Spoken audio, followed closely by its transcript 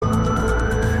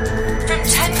From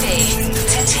Tenby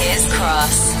to Tiers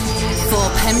Cross. For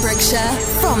Pembrokeshire,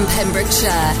 from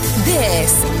Pembrokeshire,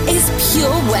 this is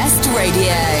Pure West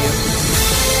Radio.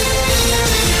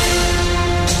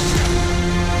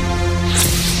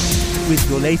 With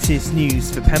your latest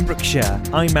news for Pembrokeshire,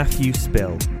 I'm Matthew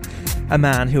Spill. A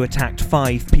man who attacked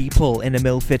 5 people in a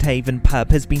Milford Haven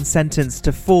pub has been sentenced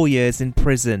to 4 years in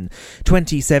prison.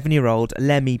 27-year-old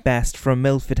Lemmy Best from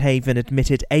Milford Haven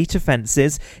admitted 8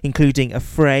 offences, including a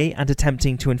fray and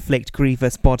attempting to inflict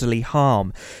grievous bodily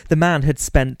harm. The man had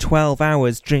spent 12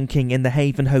 hours drinking in the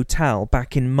Haven Hotel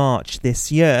back in March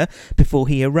this year before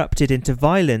he erupted into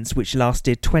violence which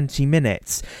lasted 20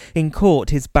 minutes. In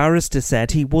court, his barrister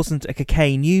said he wasn't a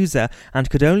cocaine user and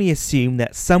could only assume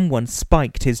that someone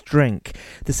spiked his drink.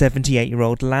 The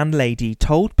 78-year-old landlady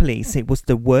told police it was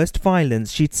the worst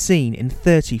violence she'd seen in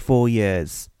 34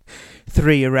 years.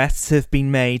 3 arrests have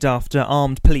been made after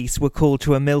armed police were called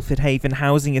to a Milford Haven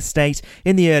housing estate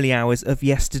in the early hours of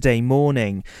yesterday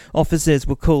morning. Officers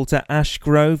were called to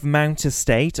Ashgrove Mount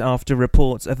Estate after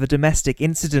reports of a domestic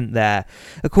incident there.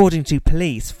 According to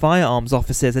police, firearms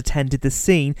officers attended the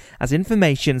scene as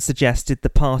information suggested the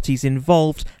parties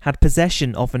involved had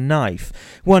possession of a knife.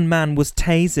 One man was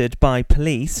tasered by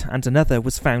police and another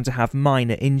was found to have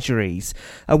minor injuries.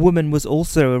 A woman was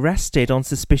also arrested on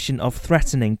suspicion of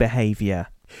threatening behaviour.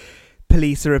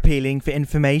 Police are appealing for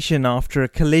information after a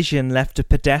collision left a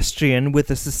pedestrian with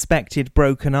a suspected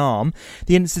broken arm.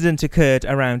 The incident occurred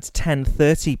around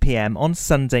 10:30 p.m. on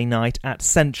Sunday night at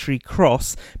Century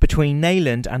Cross between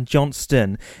Neyland and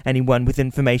Johnston. Anyone with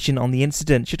information on the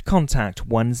incident should contact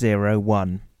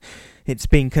 101. It's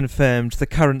been confirmed the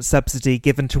current subsidy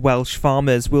given to Welsh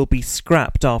farmers will be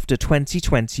scrapped after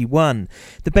 2021.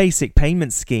 The basic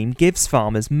payment scheme gives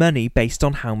farmers money based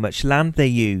on how much land they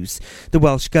use. The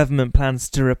Welsh Government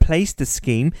plans to replace the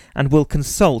scheme and will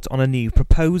consult on a new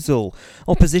proposal.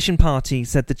 Opposition parties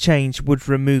said the change would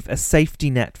remove a safety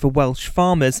net for Welsh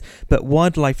farmers, but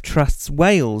Wildlife Trusts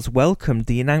Wales welcomed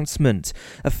the announcement.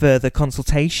 A further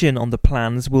consultation on the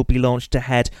plans will be launched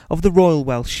ahead of the Royal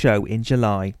Welsh Show in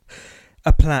July.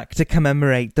 A plaque to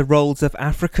commemorate the roles of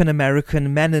African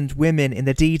American men and women in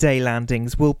the D-Day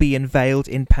landings will be unveiled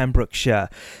in Pembrokeshire.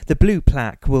 The blue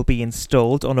plaque will be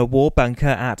installed on a war bunker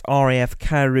at RAF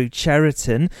Carew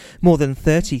Cheriton. More than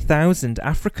 30,000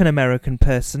 African American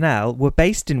personnel were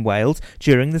based in Wales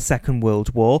during the Second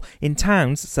World War in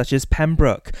towns such as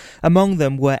Pembroke. Among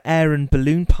them were air and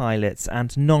balloon pilots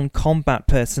and non-combat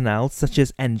personnel such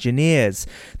as engineers.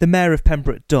 The Mayor of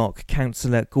Pembroke Dock,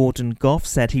 Councillor Gordon Goff,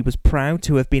 said he was proud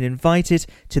to have been invited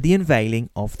to the unveiling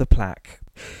of the plaque.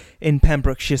 In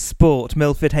Pembrokeshire sport,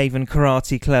 Milford Haven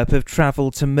Karate Club have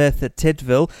travelled to Merthyr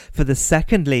Tydfil for the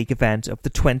second league event of the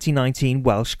 2019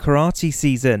 Welsh Karate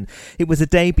season. It was a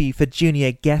debut for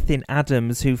junior Gethin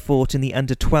Adams, who fought in the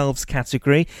under-12s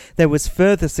category. There was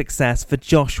further success for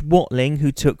Josh Watling,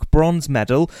 who took bronze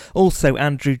medal. Also,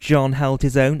 Andrew John held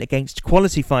his own against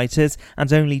quality fighters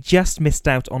and only just missed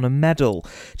out on a medal.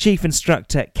 Chief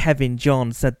instructor Kevin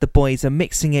John said the boys are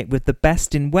mixing it with the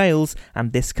best in Wales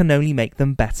and this can only make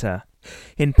them better.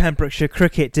 In Pembrokeshire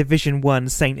Cricket Division 1,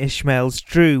 St Ishmael's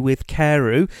drew with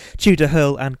Carew. Tudor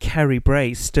Hull and Kerry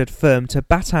Brace stood firm to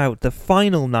bat out the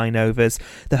final 9 overs.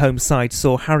 The home side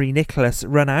saw Harry Nicholas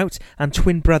run out and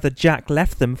twin brother Jack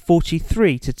left them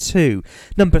 43-2.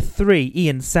 Number 3,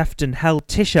 Ian Sefton, held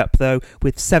Tish up though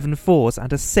with 7 fours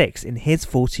and a 6 in his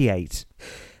 48.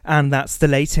 And that's the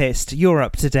latest. You're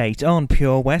up to date on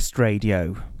Pure West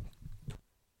Radio.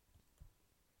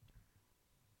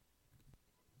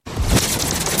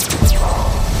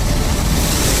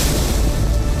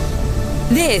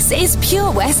 This is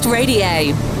Pure West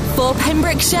Radio. For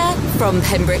Pembrokeshire, from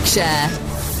Pembrokeshire.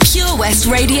 Pure West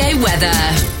Radio weather.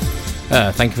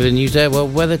 Thank you for the news there. Well,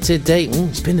 weather today,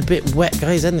 it's been a bit wet,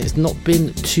 guys, hasn't it? It's not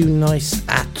been too nice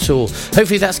at all.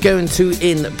 Hopefully that's going to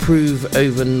improve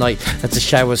overnight as the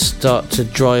showers start to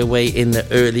dry away in the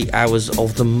early hours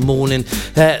of the morning.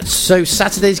 So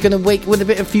Saturday's going to wake with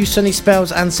a few sunny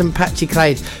spells and some patchy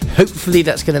clouds. Hopefully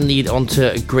that's going to lead on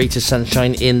to greater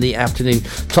sunshine in the afternoon.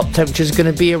 Top temperature is going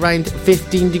to be around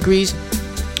 15 degrees.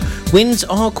 Winds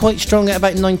are quite strong at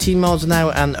about 19 miles an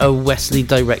hour and a westerly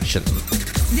direction.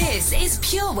 This is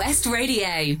Pure West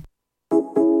Radio.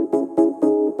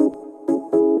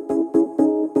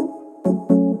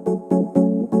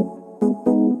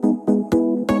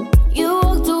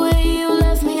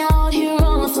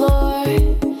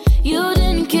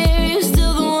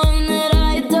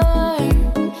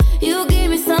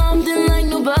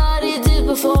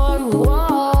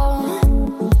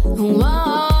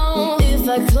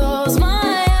 Close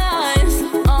my eyes,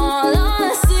 all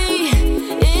I see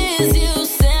is you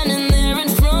standing there.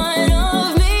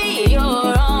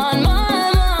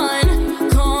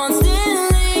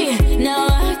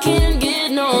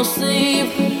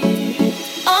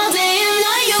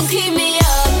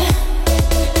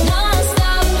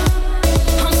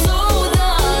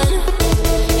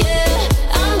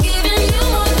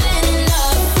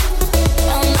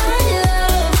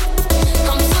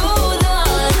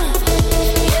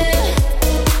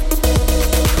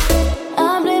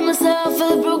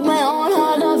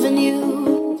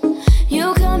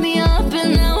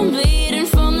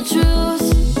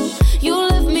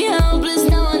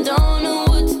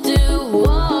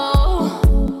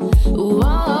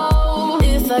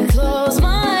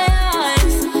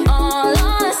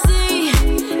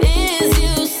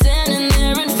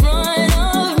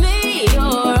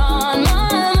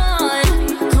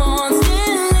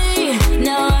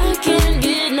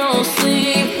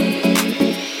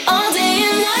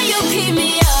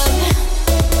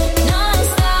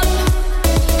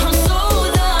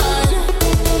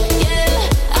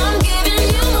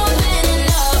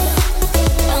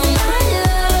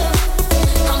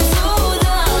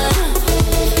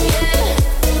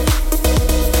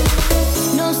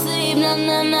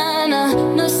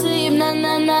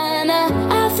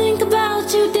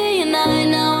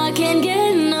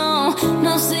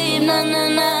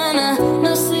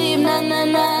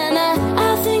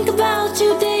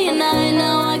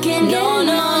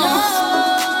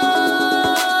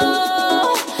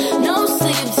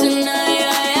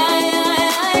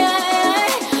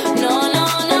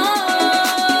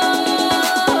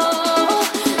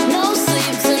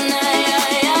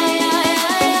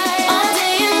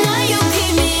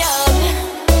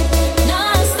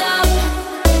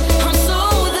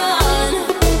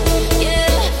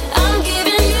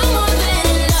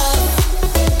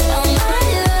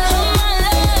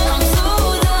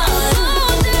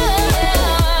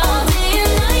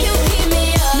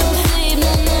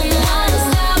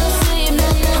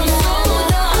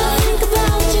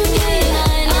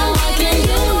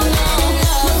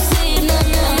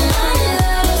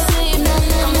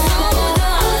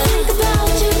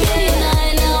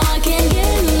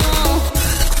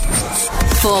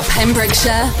 For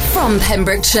Pembrokeshire, from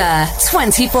Pembrokeshire,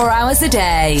 24 hours a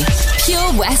day.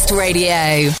 Pure West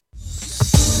Radio.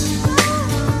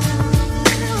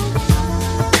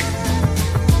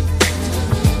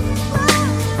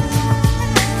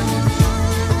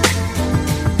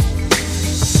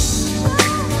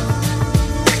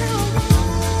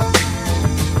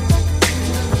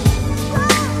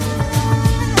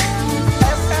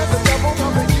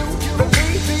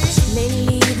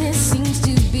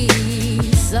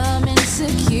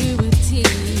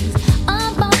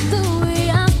 About the way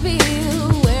I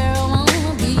feel, where I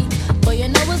wanna be.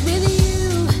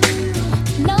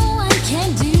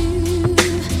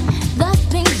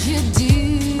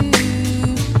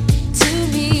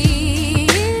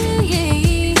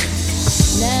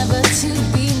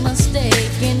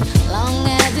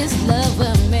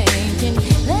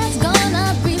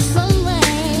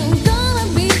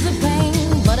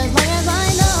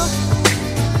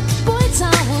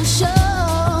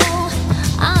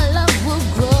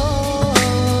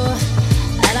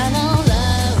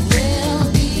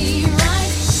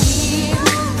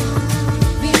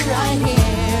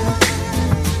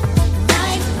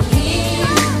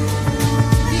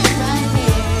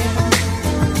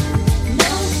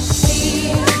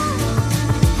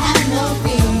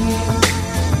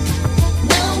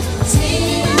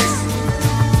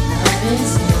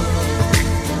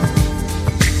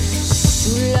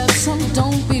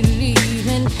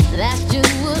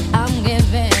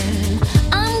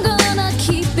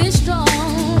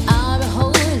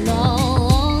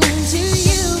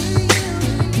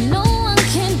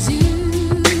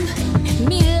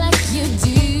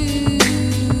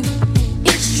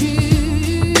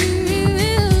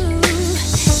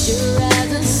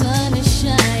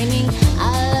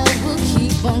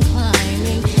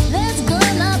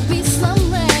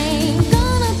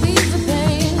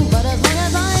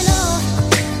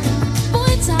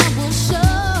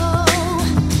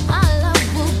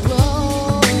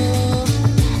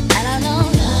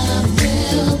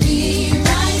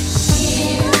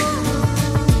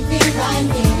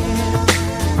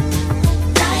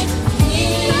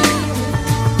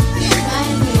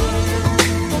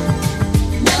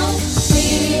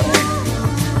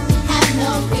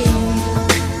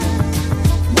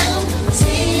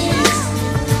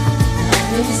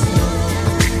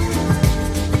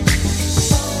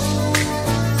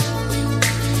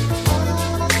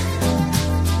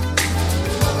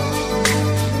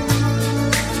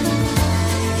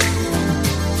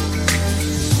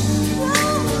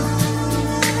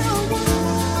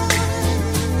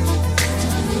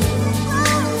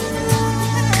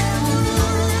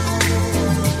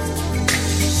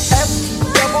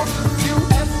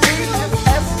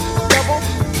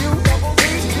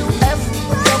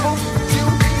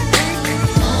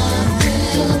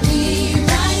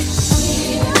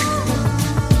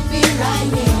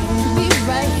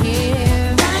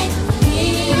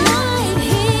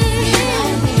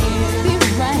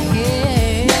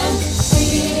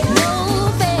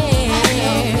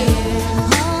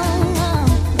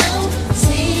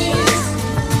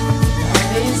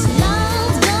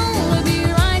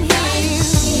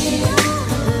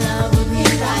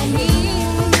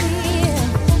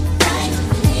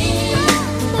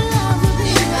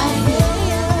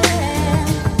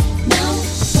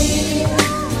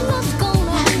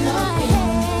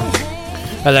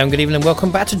 Hello and good evening,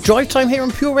 welcome back to Drive Time here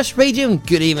on Pure West Radio, and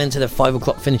good evening to the 5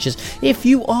 o'clock finishers. If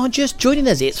you are just joining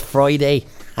us, it's Friday.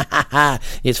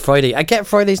 It's Friday. I get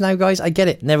Fridays now, guys. I get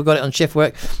it. Never got it on shift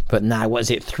work, but now, what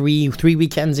is it, three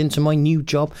weekends into my new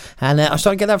job, and I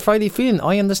started to get that Friday feeling.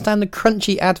 I understand the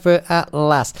crunchy advert at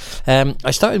last.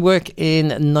 I started work in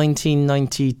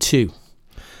 1992.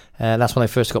 That's when I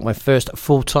first got my first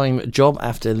full-time job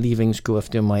after leaving school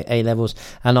after doing my A-levels,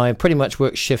 and I pretty much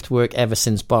worked shift work ever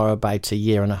since, bar about a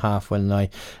year and a half when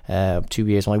 2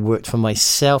 years when I worked for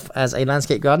myself as a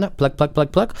landscape gardener. Plug.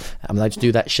 I'm allowed to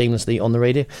do that shamelessly on the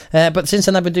radio. But since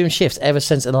then I've been doing shifts ever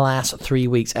since in the last 3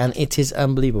 weeks, and it is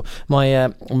unbelievable.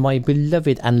 My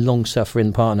beloved and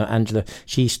long-suffering partner, Angela,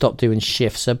 she stopped doing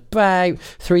shifts about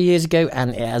 3 years ago,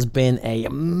 and it has been a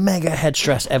mega head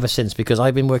stress ever since, because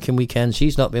I've been working weekends,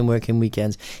 she's not been working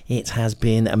weekends. It has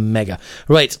been a mega.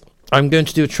 Right, I'm going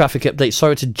to do a traffic update.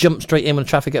 Sorry to jump straight in with a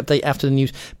traffic update after the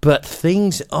news, but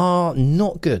things are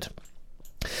not good.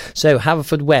 So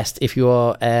Haverfordwest, if you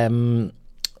are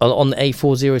on the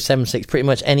A4076, pretty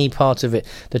much any part of it.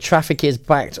 The traffic is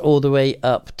backed all the way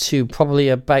up to probably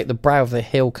about the brow of the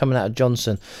hill coming out of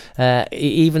Johnson. It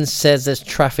even says there's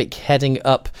traffic heading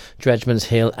up Dredgeman's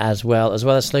Hill as well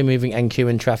as slow moving and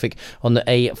queuing traffic on the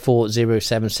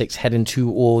A4076 heading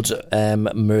towards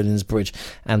Merlin's Bridge.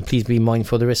 And please be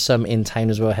mindful, there is some in town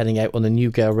as well heading out on the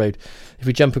Newgale Road. If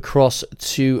we jump across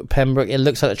to Pembroke, it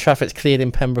looks like the traffic's cleared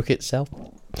in Pembroke itself.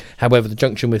 However, the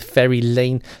junction with Ferry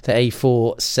Lane, the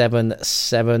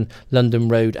A477 London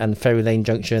Road and Ferry Lane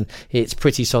Junction, it's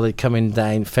pretty solid coming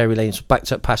down Ferry Lane, so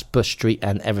backed up past Bush Street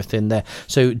and everything there.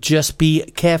 So just be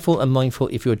careful and mindful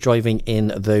if you're driving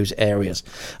in those areas.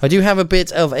 I do have a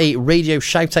bit of a radio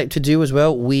shout out to do as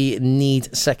well. We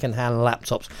need second-hand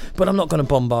laptops, but I'm not going to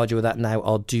bombard you with that now.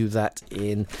 I'll do that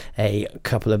in a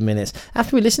couple of minutes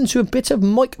after we listen to a bit of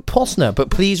Mike Posner. But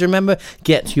please remember,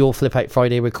 get your Flip Out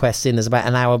Friday requests in. There's about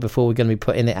an hour before we're going to be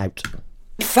putting it out.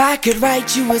 If I could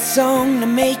write you a song to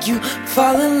make you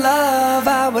fall in love,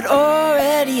 I would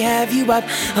already have you up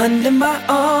under my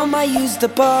arm. I used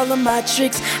up all of my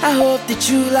tricks, I hope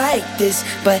that you like this,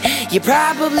 but you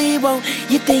probably won't.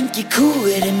 You think you're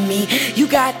cooler than me. You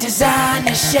got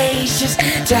designer shades just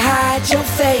to hide your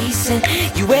face, and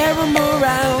you wear them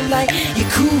around like you're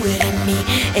cooler than me.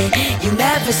 And you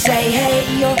never say hey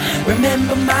or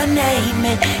remember my name,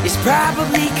 and it's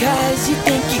probably cause you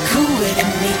think you're cooler than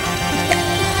me.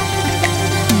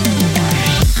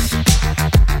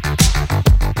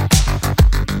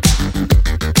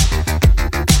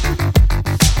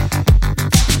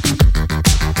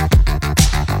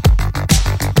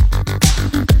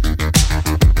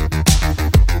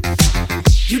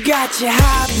 Got your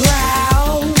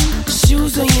highbrow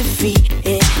shoes on your feet,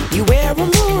 and you wear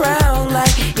them around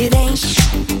like it ain't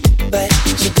but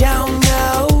you don't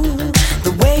know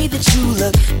the way that you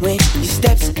look when your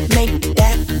steps make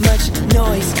that much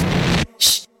noise.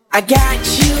 Shh, I got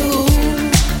you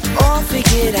all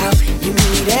figured out. You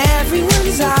need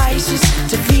everyone's eyes just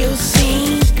to feel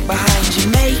seen behind your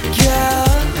makeup.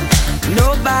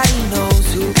 Nobody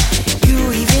knows who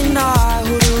you even are.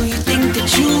 Who do you think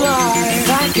that you are? If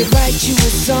I could write you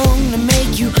a song to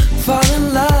make you fall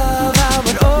in love, I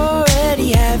would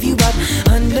already have you up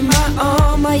under my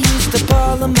arm. I used up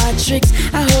all of my tricks,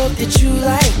 I hope that you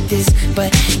like this,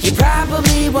 but you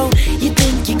probably won't. You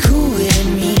think you're cooler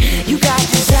than me. You got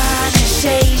designer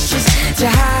shades just to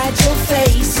hide your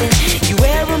face, and you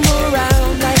wear them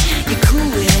around like you're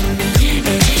cooler than me.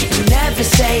 And you never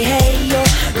say hey or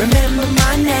remember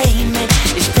my name, and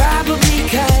it's probably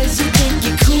cause you think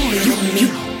you're cooler than me.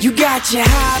 You got your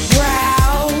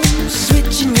highbrow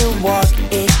switching your walk,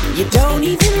 and you don't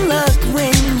even look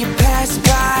when you pass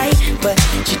by, but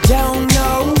you don't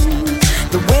know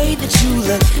the way that you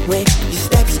look when your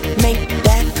steps make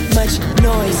that much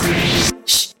noise.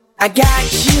 Shh, I got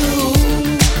you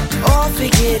all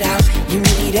figured out. You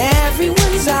need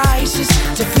everyone's eyes just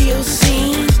to feel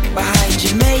seen behind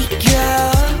your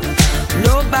makeup.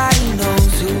 Nobody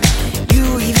knows who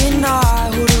you even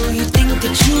are. Who do you think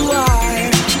that you are?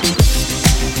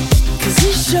 Cause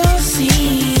it sure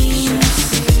seems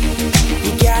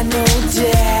you got no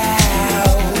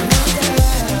doubt,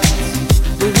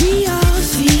 but we all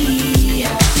see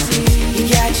you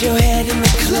got your head in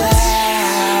the clouds.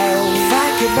 If I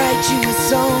could write you a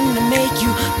song to make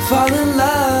you fall in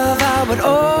love, I would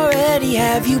already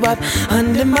have you up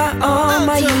under my arm.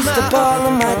 I used up all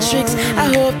of my tricks,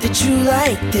 I hope that you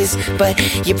like this, but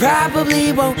you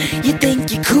probably won't. You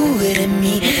think you're cooler than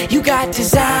me. You got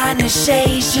designer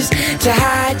shades just to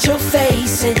hide your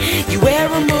face, and you wear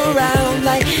them around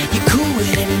like you're cooler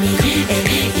than me. And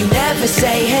you never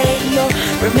say hey or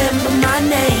remember my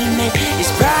name, and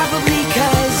it's probably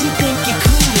cause you think you're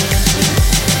cooler than me.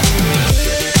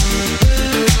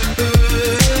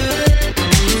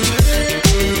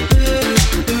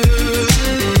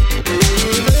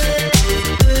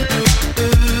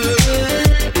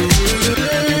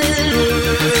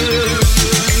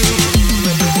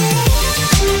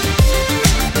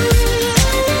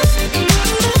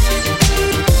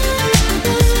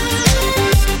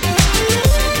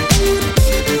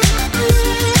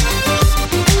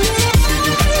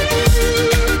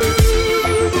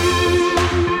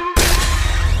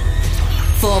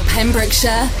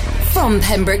 Pembrokeshire, from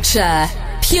Pembrokeshire,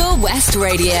 Pure West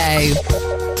Radio.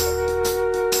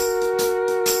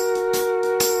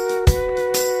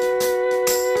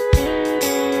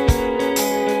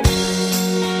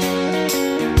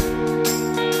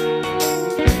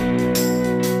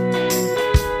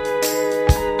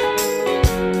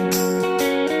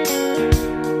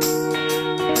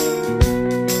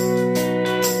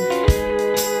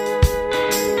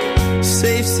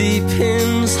 Safety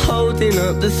pins hold holding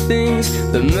up the things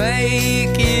that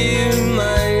make you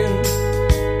mine.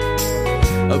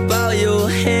 About your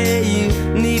hair, you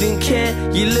needn't care.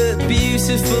 You look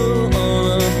beautiful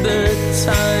all of the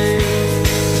time.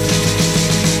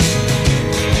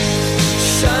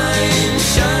 Shine,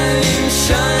 shine,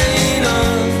 shine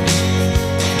on.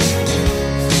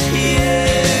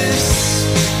 Yes,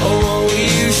 oh, won't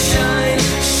you shine,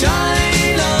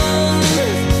 shine on.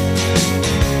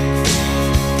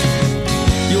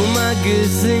 Your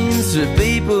magazines with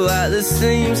people at the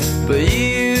seams, but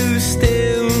you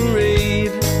still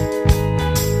read.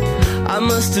 I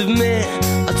must admit,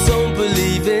 I don't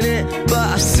believe in it, but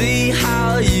I see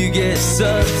how you get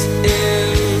sucked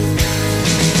in.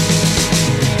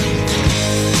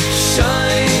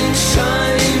 Shine,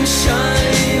 shine,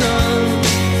 shine on.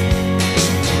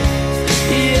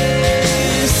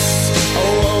 Yes,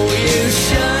 oh, won't you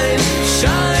shine,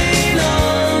 shine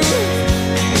on.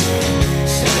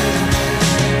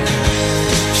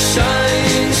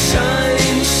 Shine,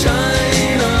 shine,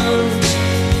 shine on.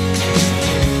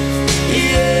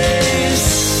 Yes,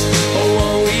 oh,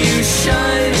 won't you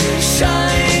shine,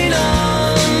 shine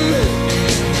on.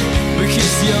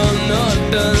 Because you're not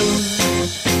done.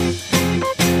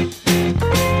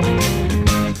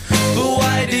 But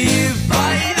why do you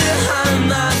bite the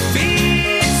hand that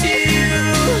feeds you?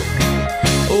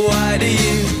 Why do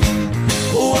you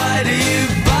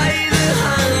bite the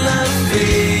hand that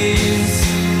feeds?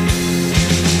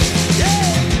 Yeah.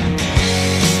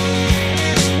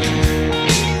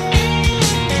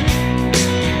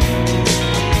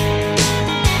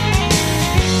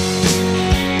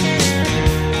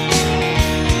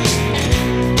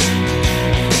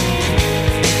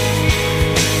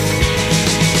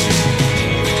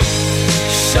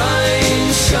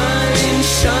 Shine, shine,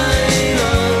 shine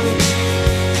on.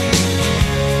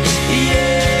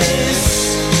 Yes,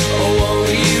 oh, won't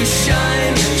you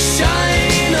shine,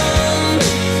 shine on.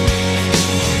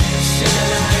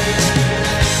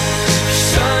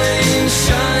 Shine,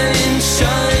 shine,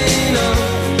 shine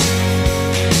on.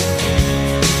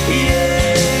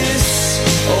 Yes,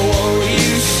 oh, won't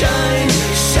you shine,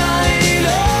 shine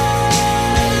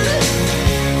on.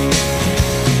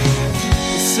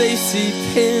 Safety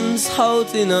pins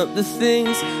holding up the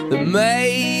things that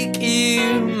make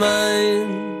you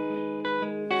mine.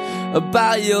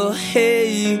 About your hair,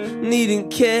 you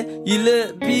needn't care. You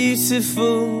look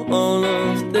beautiful all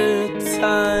of the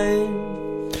time.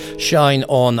 Shine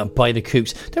On by the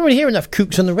Kooks. Don't really hear enough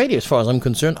Kooks on the radio as far as I'm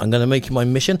concerned. I'm going to make it my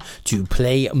mission to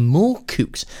play more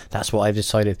Kooks. That's what I've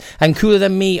decided. And Cooler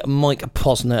Than Me, Mike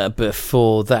Posner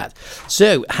before that.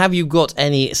 So, have you got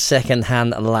any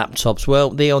second-hand laptops? Well,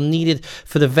 they are needed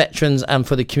for the veterans and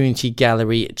for the community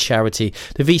gallery charity,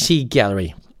 the VC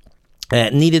Gallery.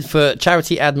 Needed for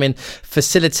charity admin,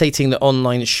 facilitating the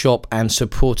online shop and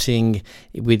supporting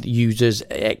with users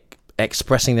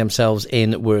expressing themselves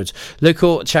in words.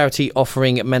 Local charity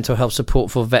offering mental health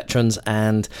support for veterans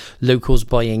and locals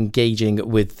by engaging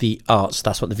with the arts.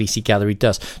 That's what the VC Gallery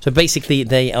does. So basically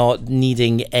they're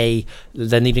needing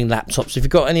laptops. If you've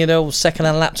got any of those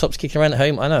second-hand laptops kicking around at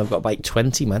home, I know I've got about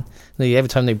 20, man. Every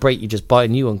time they break, you just buy a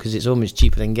new one because it's almost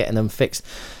cheaper than getting them fixed.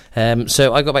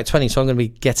 So I got about 20, so I'm going to be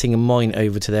getting mine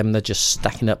over to them. They're just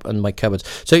stacking up on my cupboards.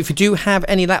 So if you do have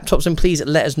any laptops, then please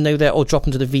let us know there, or drop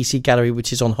them to the VC Gallery,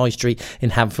 which is on High Street in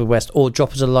Haverfordwest, or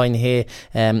drop us a line here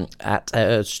at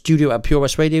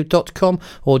studio@purewestradio.com,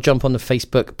 or jump on the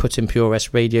Facebook, put in Pure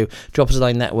West Radio, drop us a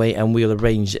line that way, and we'll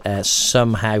arrange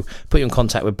somehow, put you in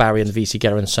contact with Barry and the VC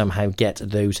Gallery, and somehow get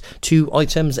those two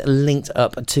items linked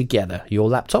up together, your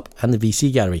laptop and the VC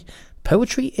Gallery.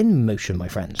 Poetry in motion, my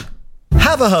friends.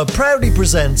 Haverhub proudly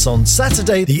presents on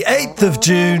Saturday the 8th of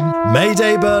June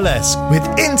Mayday Burlesque with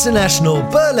international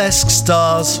burlesque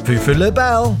stars Fufu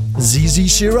LaBelle, Zizi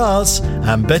Shiraz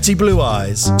and Betty Blue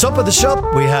Eyes. Top of the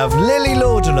shop we have Lily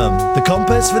Laudanum. The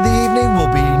compass for the evening will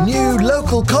be new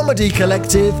local comedy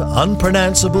collective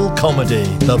Unpronounceable Comedy.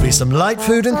 There'll be some light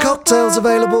food and cocktails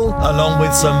available along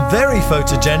with some very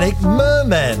photogenic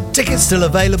mermen. Tickets still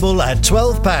available at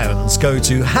 £12. Go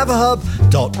to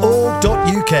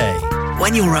haverhub.org.uk.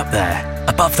 When you're up there,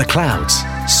 above the clouds,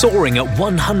 soaring at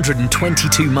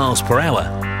 122 miles per hour,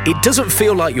 it doesn't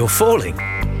feel like you're falling.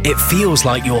 It feels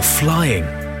like you're flying.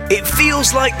 It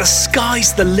feels like the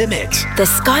sky's the limit. The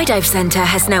Skydive Centre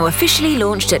has now officially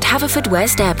launched at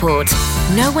Haverfordwest Airport.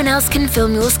 No one else can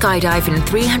film your skydive in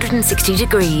 360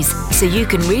 degrees, so you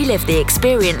can relive the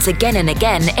experience again and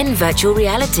again in virtual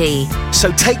reality. So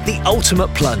take the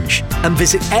ultimate plunge and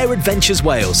visit Air Adventures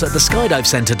Wales at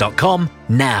theskydivecentre.com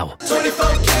now.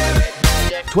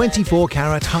 24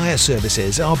 Carat hire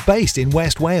services are based in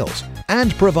West Wales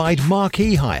and provide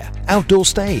marquee hire, outdoor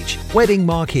stage, wedding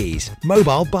marquees,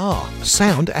 mobile bar,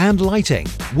 sound and lighting.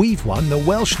 We've won the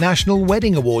Welsh National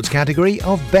Wedding Awards category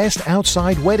of Best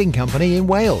Outside Wedding Company in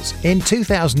Wales in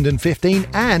 2015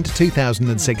 and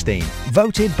 2016,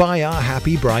 voted by our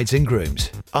happy brides and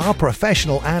grooms. Our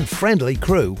professional and friendly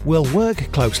crew will work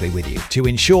closely with you to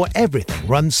ensure everything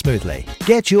runs smoothly.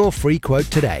 Get your free quote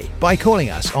today by calling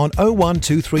us on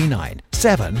 01239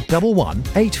 711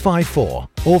 854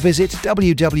 or visit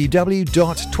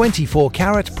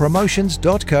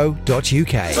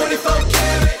www.24caratpromotions.co.uk.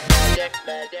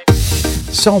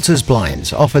 Salters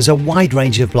Blinds offers a wide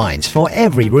range of blinds for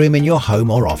every room in your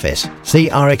home or office. See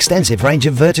our extensive range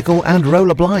of vertical and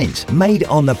roller blinds made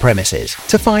on the premises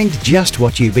to find just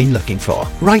what you've been looking for.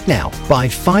 Right now, buy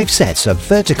 5 sets of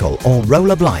vertical or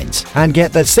roller blinds and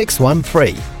get the 6th one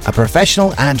free. A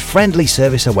professional and friendly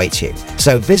service awaits you.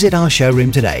 So visit our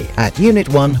showroom today at Unit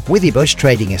 1 Withybush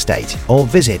Trading Estate or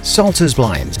visit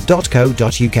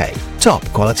saltersblinds.co.uk. Top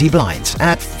quality blinds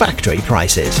at factory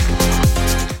prices.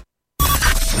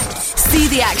 See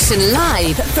the action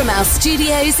live from our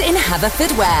studios in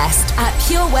Haverfordwest at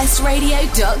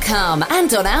purewestradio.com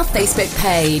and on our Facebook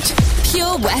page,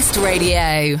 Pure West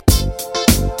Radio.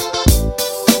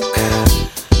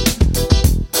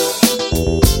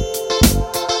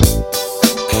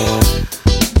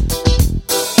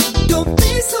 Don't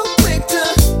be so quick to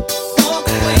walk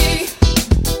away.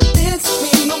 It's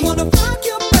me. I wanna rock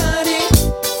your body.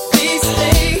 Please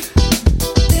stay.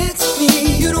 It's me.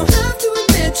 You don't have to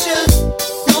admit you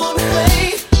want to play.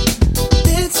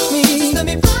 It's me. Just let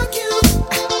me rock you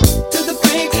till the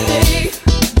break of day.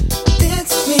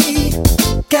 It's me.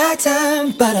 Got time,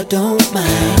 but I don't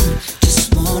mind.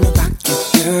 Just wanna rock you,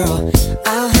 girl.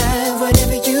 I'll have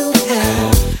whatever you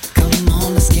have. Come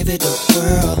on, let's give it a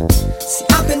whirl. See,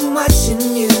 I've been watching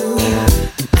you, and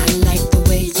I like the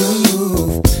way you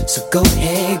move. So go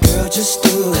ahead, girl, just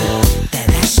do that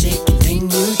ass shaking thing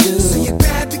you do. So you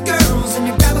grab your girls and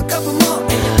you grab a couple more,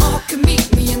 and you all can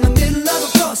meet me in the middle of the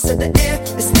floor. So the air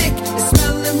is thick, it's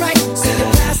smelling right. So you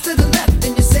pass to the left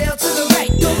and you sail to the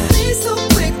right. Don't be so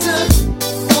quick to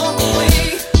walk away.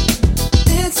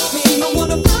 It's me. I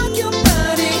wanna rock your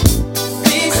body.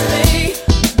 Please stay.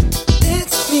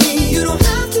 It's me. You don't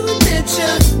have to admit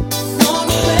you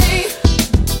wanna play.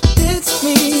 It's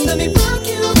me. Just let me rock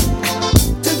you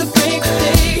till the break of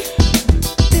day.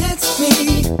 It's me.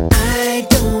 I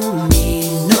don't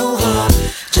need no heart.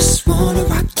 Just wanna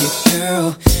rock you, girl.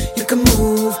 You can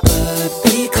move, but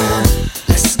be calm.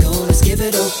 Let's go, let's give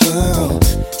it a whirl.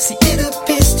 See, it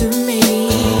appears to me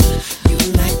you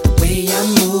like the way I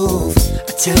move.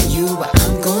 I tell you what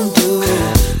I'm gonna do.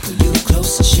 Pull you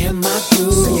close and share my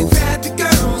groove. So you grab your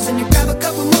girls and you grab a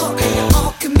couple more, and you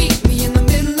all can meet me in the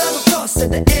middle of the floor. So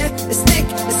the air is thick,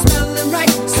 it's smelling right.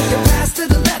 So you pass to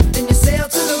the left and you sail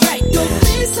to the right. Don't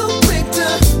be so quick to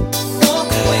walk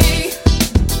away.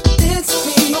 It's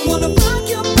me. I wanna rock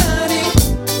your body.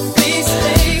 Please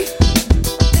stay.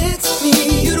 It's me.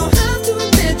 You don't have to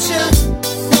admit you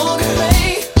wanna play.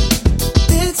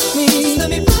 It's me. Let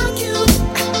me rock you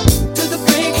till the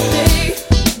break of day.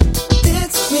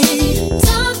 It's me.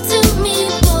 Talk to me,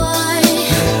 boy.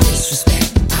 Disrespect,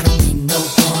 I don't mean no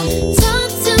harm. Talk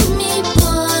to me,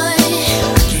 boy. I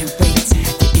can't wait to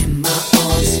have you in my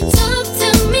arms. Talk to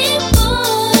me,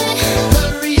 boy.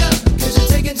 Hurry up, 'cause you're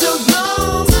taking too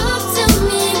long. Talk to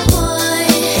me, boy.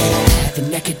 Have you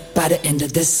naked by the end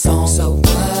of this song. So what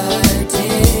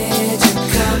did you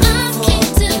come I came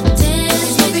to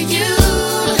dance with you.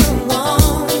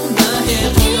 wanna hear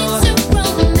Came to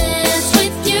romance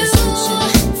with you.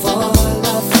 for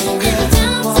love And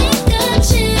I'll take a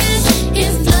chance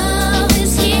if love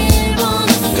is here on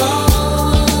the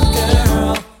floor.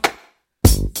 girl.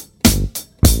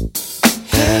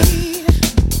 Hey,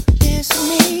 it's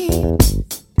me.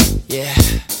 Yeah.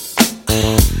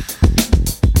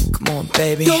 Come on,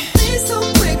 baby. Don't be so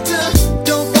quick to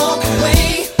don't walk away.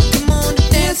 Come on and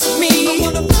dance with me. I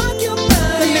wanna rock your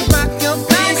body. Let me rock your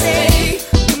body.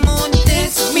 Come on and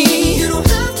dance with me. You don't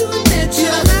have to admit you.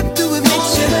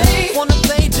 Wanna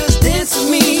play, just dance with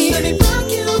me. Let me rock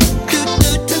you.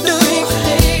 Do the break of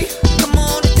day. Come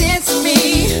on and dance with me.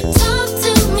 Talk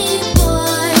to me,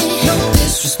 boy. No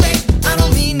disrespect, I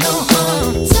don't mean no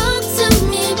harm. Talk to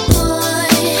me, boy.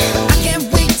 I can't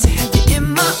wait to have you in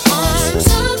my arms.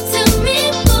 Talk to me,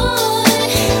 boy.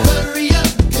 Hurry up,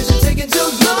 'cause you're taking too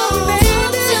long, baby.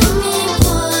 Talk to me,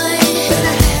 boy.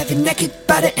 Better have you naked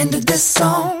by the end of this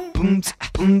song.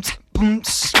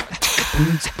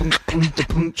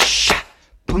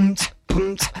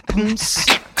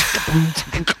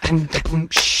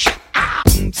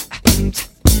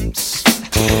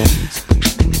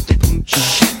 Don't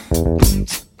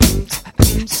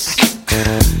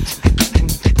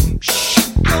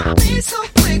be so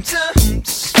quick to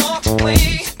walk away.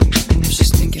 I'm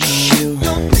just thinking of you.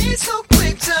 Don't be so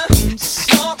quick to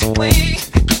walk away.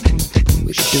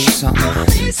 We could do something. Don't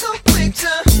be so quick to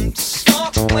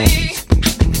walk away. I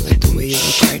like the way you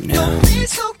look right now. Don't be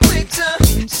so quick to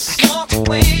walk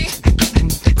away.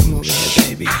 Come over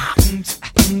here, baby.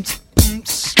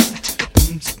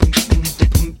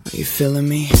 Are you feeling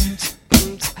me?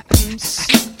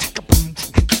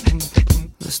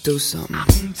 Let's do something.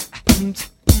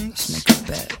 Let's make a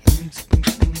bet.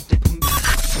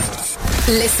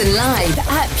 Listen live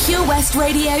at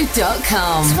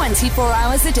purewestradio.com. 24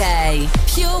 hours a day.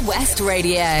 Pure West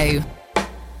Radio.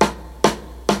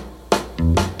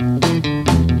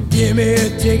 Give me a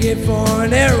ticket for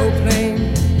an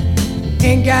aeroplane.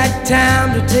 Ain't got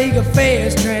time to take a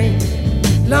fast train.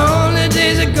 Lonely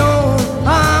days are gone,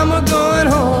 I'm a-going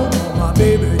home. My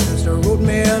baby just wrote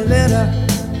me a letter.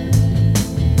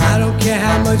 I don't care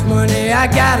how much money I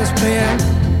gotta spend.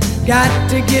 Got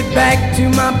to get back to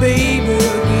my baby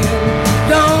again.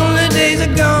 Lonely days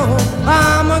are gone,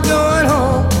 I'm a-going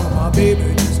home. My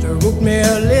baby just wrote me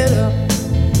a letter.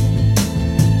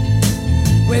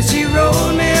 When she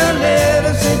wrote me a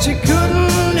letter, said she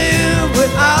couldn't live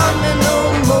without me no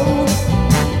more.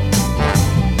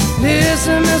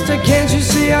 Listen, mister, can't you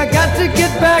see I got to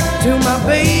get back to my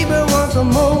baby once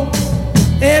more?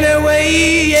 Anyway,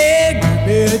 yeah, give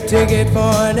me a ticket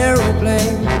for an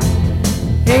aeroplane.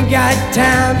 Ain't got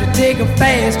time to take a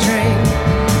fast train.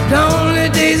 Lonely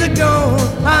days are gone,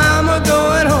 I'm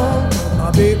a-going home.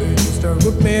 My baby just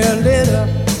wrote me a letter.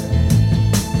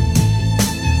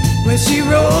 When she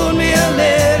wrote me a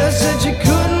letter, said she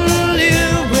couldn't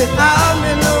live without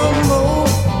me no more.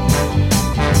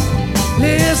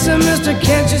 Listen, mister,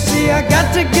 can't you see I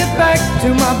got to get back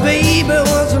to my baby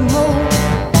once more?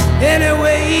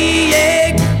 Anyway,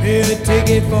 yeah, give me a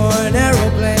ticket for an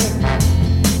aeroplane.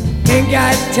 Ain't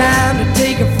got time to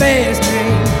take a fast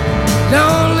train.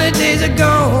 Lonely days are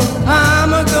gone,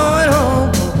 I'm a-going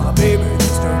home. My baby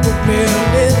just wrote me a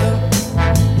letter.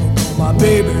 My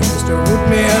baby just wrote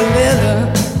me a letter.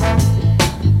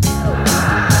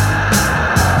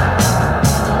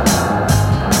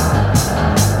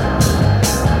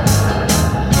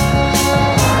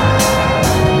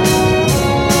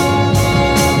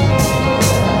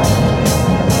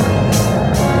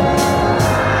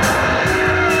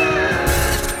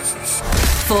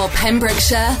 For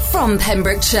Pembrokeshire, from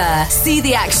Pembrokeshire. See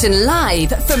the action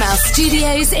live from our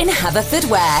studios in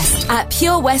Haverfordwest at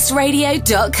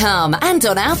purewestradio.com and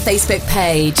on our Facebook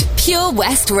page, Pure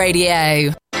West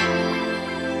Radio.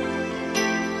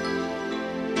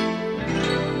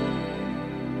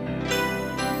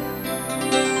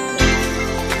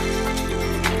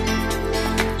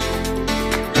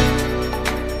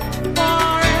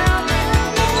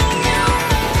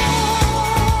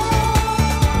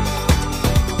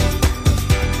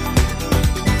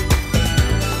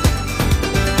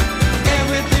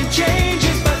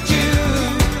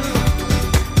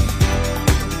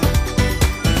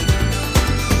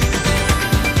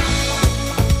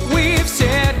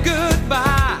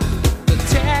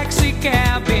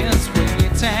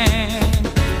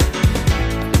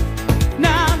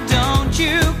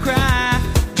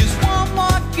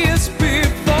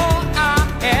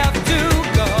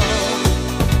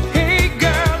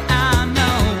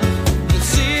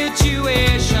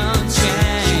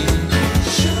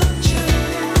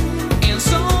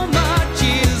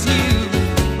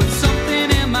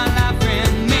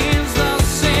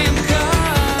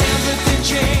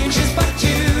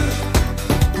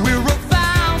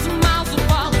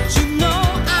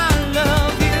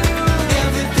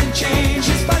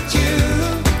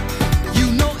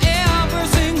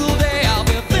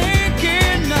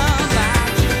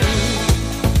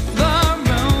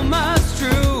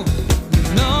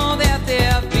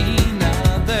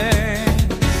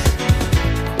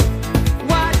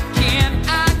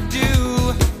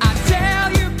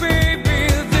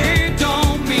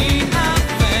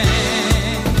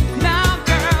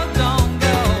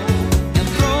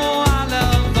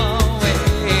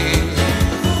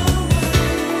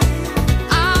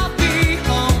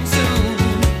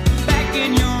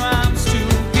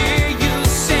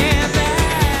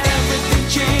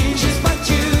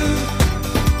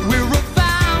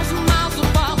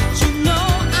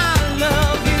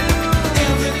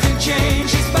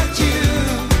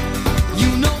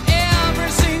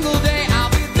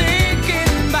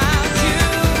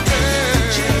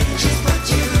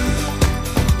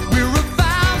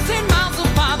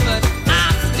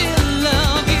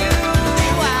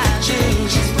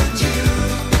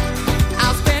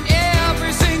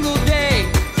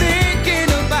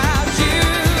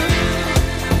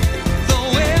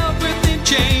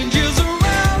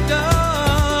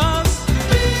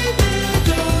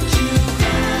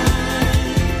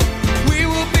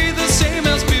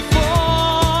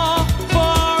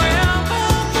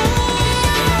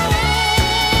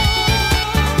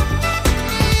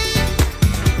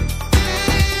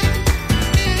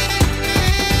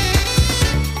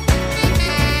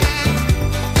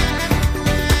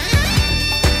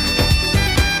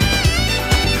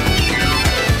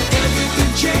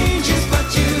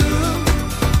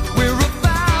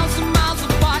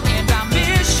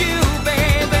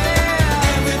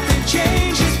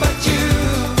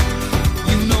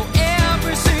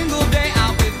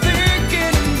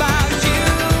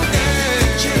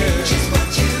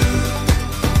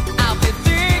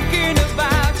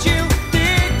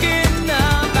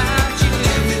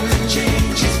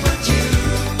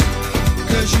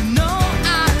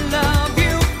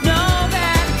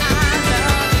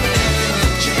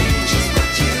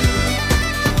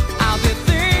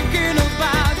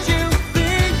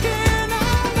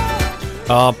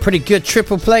 Oh, pretty good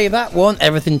triple play, that one.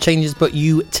 Everything changes, but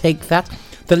you take that.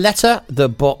 The letter, the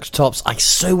box tops. I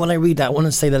so want to read that. I want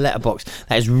to say the letterbox.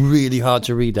 That is really hard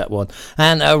to read, that one.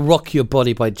 And Rock Your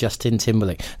Body by Justin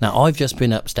Timberlake. Now, I've just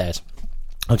been upstairs.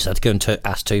 I just had to go and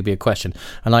ask Toby a question,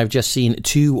 and I've just seen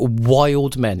two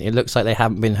wild men. It looks like they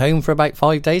haven't been home for about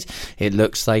 5 days. It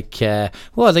looks like,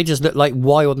 they just look like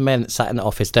wild men that sat in the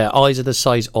office. Their eyes are the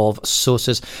size of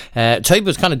saucers. Toby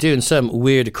was kind of doing some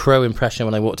weird crow impression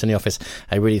when I walked in the office.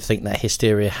 I really think that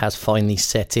hysteria has finally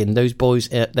set in. Those boys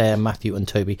there, Matthew and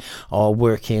Toby, are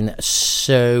working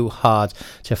so hard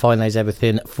to finalise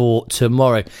everything for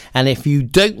tomorrow. And if you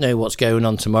don't know what's going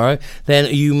on tomorrow,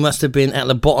 then you must have been at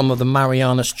the bottom of the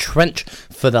Mariana Trench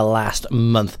for the last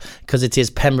month, because it is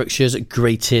Pembrokeshire's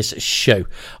greatest show.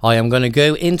 I am going to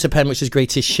go into Pembrokeshire's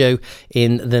greatest show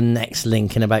in the next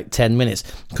link in about 10 minutes,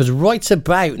 because right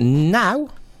about now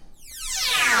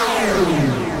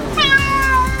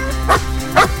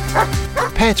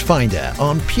Pet Finder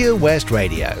on Pure West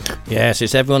Radio. Yes,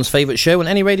 it's everyone's favourite show on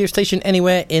any radio station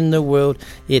anywhere in the world.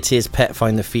 It is Pet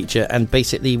Finder Feature, and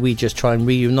basically we just try and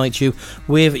reunite you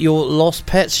with your lost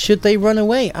pets should they run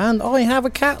away. And I have a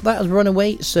cat that has run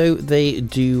away, so they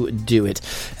do it.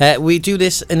 We do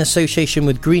this in association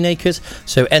with Green Acres,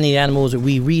 so any animals that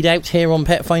we read out here on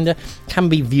Pet Finder can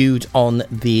be viewed on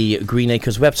the Green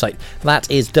Acres website. That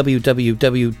is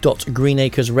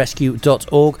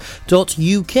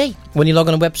www.greenacresrescue.org.uk. When you log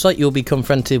on a website, you'll be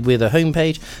confronted with a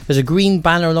homepage. There's a green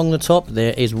banner along the top.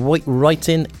 There is white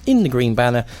writing in the green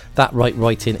banner. That white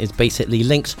writing is basically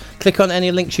links. Click on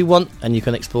any links you want and you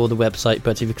can explore the website.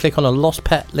 But if you click on a lost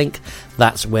pet link,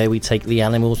 that's where we take the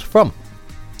animals from.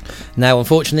 Now,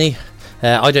 unfortunately,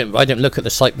 I don't look at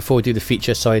the site before we do the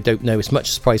feature, so I don't know. It's much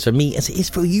a surprise for me as it is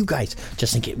for you guys.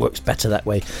 Just think it works better that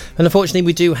way. And unfortunately,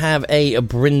 we do have a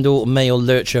brindle male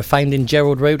lurcher found in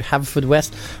Gerald Road,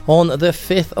 Haverfordwest, on the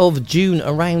 5th of June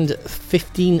around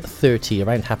 15:30,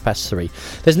 around 3:30.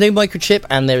 There's no microchip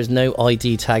and there is no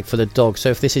ID tag for the dog.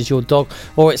 So if this is your dog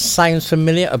or it sounds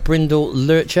familiar, a brindle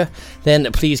lurcher, then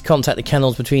please contact the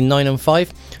kennels between 9 and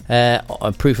 5.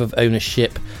 Proof of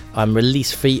ownership and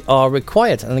release fee are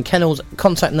required, and the kennel's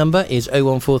contact number is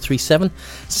 01437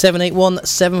 781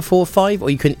 745, or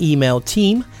you can email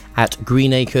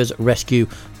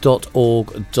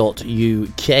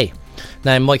team@greenacresrescue.org.uk.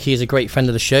 Now, Mikey is a great friend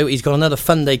of the show. He's got another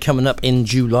fun day coming up in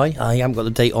July. I haven't got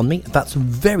the date on me. That's a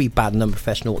very bad and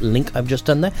unprofessional link I've just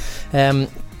done there.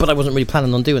 But I wasn't really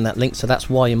planning on doing that link, so that's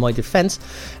why, in my defence.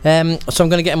 So I'm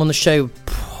going to get him on the show,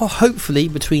 hopefully,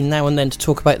 between now and then to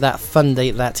talk about that fun day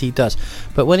that he does.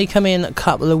 But when he came in a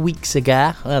couple of weeks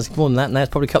ago, that's more than that now, it's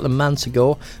probably a couple of months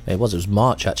ago. It was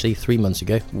March, actually, 3 months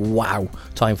ago. Wow,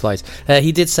 time flies.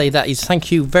 He did say that he's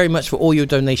thank you very much for all your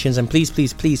donations, and please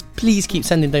keep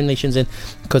sending donations in,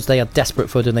 because they are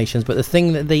desperate for donations. But the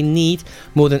thing that they need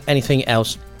more than anything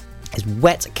else is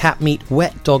wet cat meat,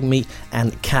 wet dog meat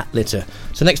and cat litter.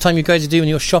 So next time you guys are doing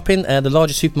your shopping, the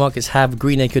largest supermarkets have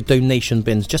Greenacre donation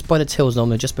bins just by the tills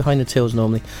normally, just behind the tills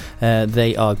normally.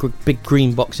 They are big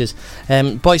green boxes.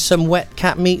 Buy some wet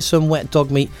cat meat, some wet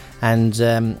dog meat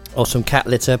and or some cat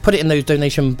litter. Put it in those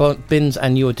donation bins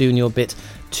and you're doing your bit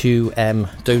to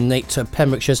donate to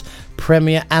Pembrokeshire's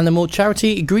premier animal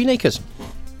charity, Greenacres.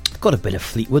 Got a bit of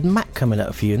Fleetwood Mac coming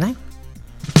up for you now.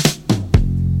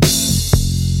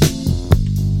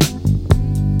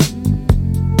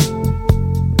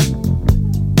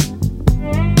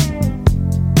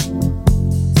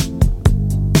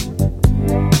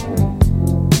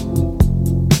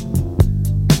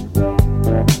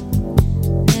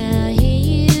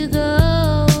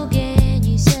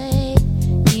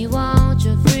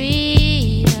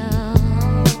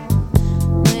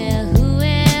 Well, who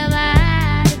am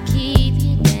I to keep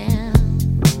you down?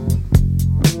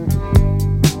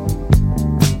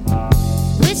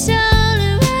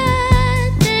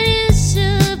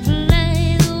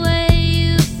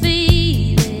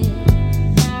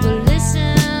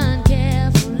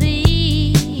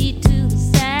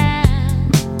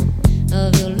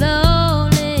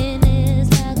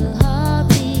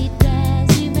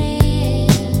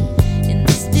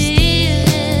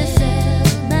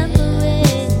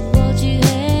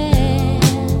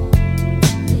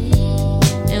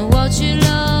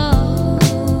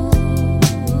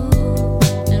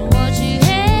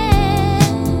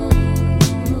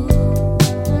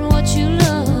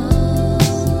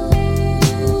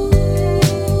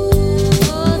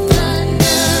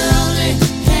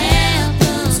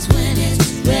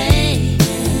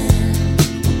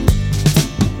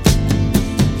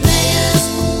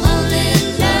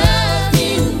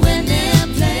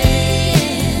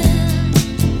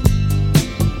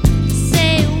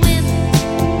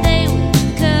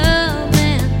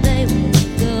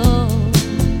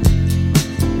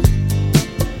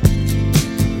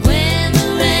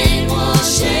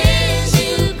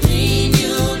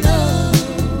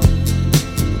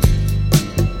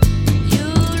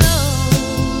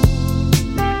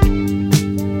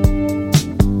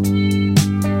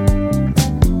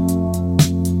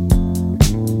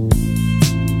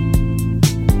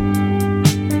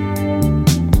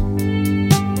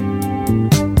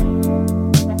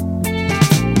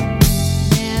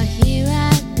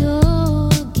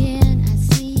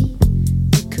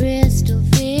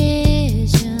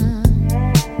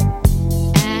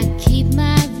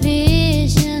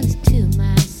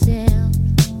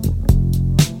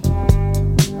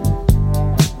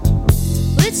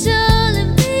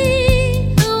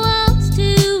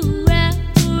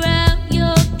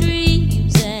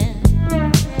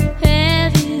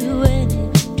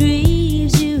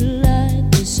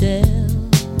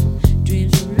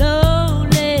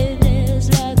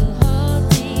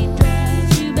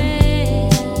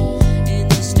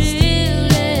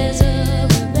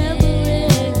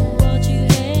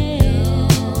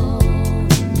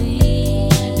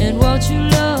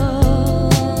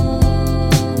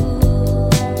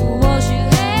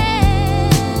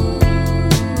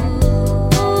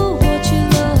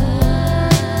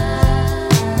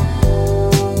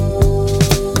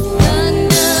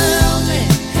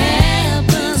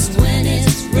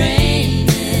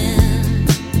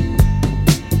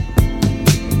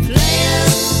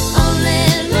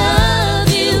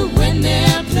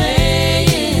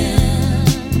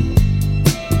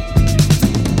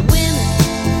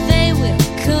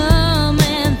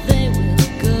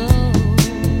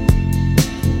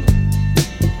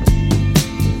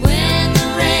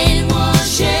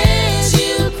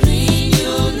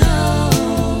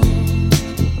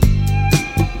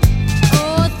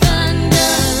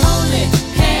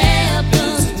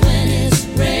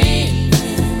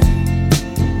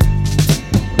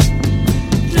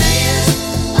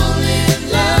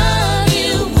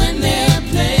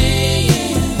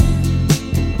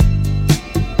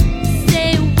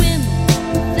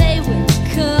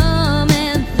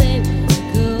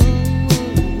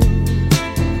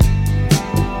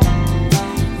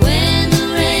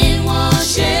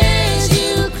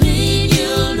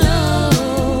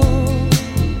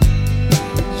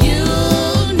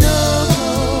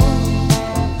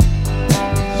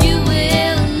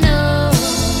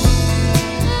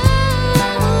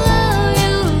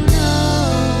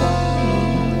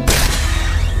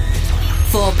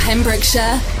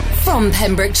 Pembrokeshire, from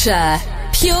Pembrokeshire,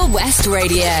 Pure West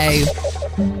Radio.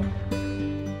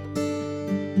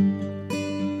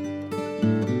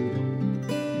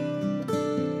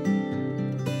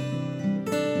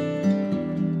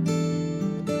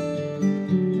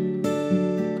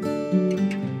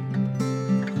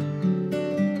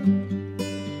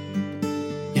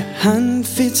 Hand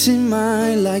fits in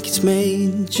mine like it's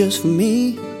made just for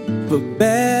me. But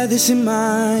bear this in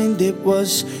mind, it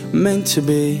was meant to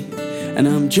be. And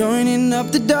I'm joining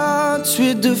up the dots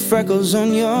with the freckles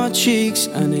on your cheeks,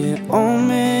 and it all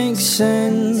makes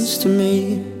sense to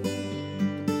me.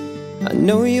 I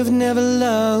know you've never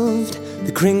loved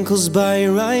the crinkles by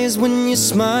your eyes when you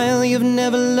smile. You've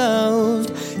never loved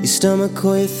your stomach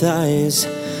or your thighs,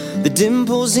 the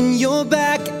dimples in your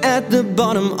back at the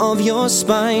bottom of your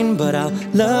spine. But I'll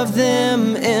love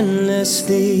them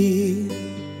endlessly.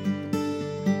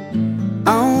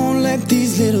 I won't let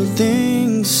these little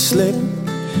things slip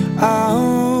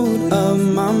out of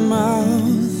my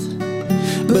mouth.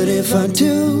 But if I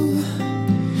do,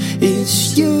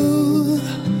 it's you,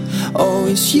 oh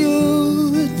it's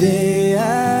you, they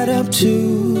add up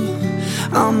to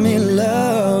I'm in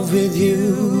love with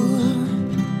you.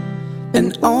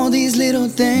 And all these little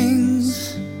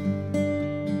things.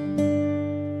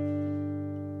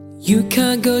 You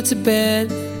can't go to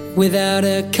bed without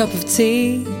a cup of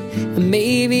tea, and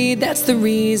maybe that's the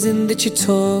reason that you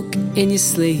talk in your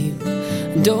sleep.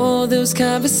 And all those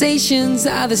conversations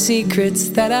are the secrets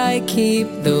that I keep,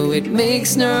 though it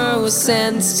makes no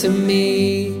sense to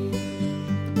me.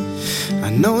 I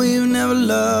know you never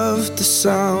loved the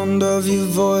sound of your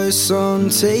voice on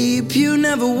tape. You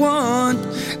never want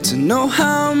to know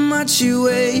how much you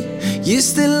weigh. You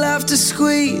still have to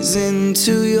squeeze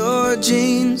into your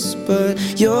jeans, but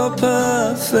you're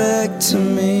perfect to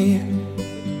me.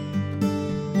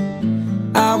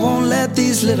 I won't let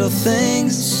these little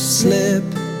things slip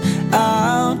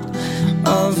out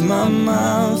of my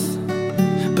mouth.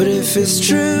 But if it's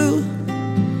true,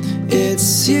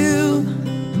 it's you,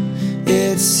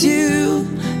 it's you,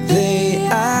 they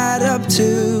add up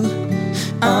to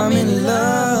I'm in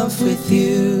love with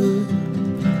you.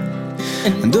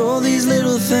 And all these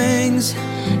little things.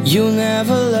 You'll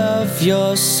never love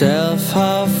yourself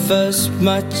half as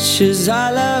much as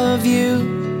I love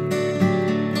you.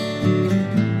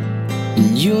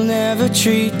 You'll never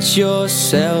treat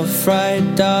yourself right,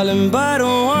 darling, but I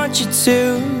don't want you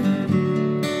to.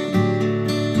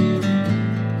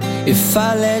 If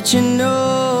I let you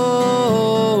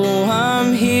know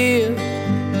I'm here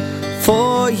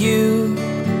for you,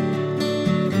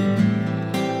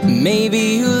 maybe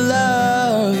you'll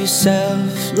love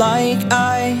yourself like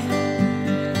I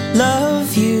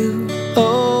love you.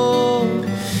 Oh,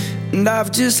 and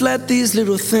I've just let these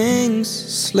little things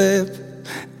slip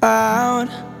out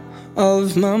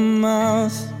of my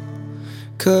mouth.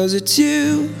 'Cause it's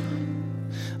you,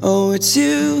 oh it's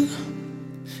you,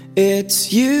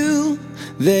 it's you,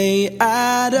 they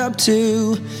add up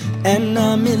to, and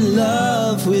I'm in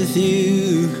love with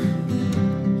you.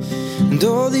 And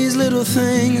all these little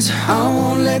things, I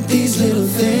won't let these little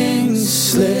things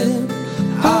slip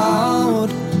out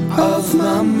of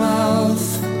my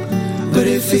mouth. But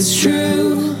if it's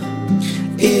true,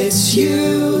 it's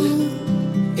you,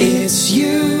 it's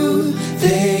you,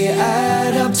 they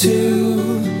add up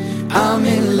to I'm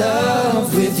in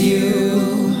love with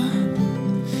you.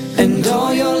 And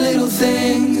all your little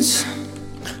things.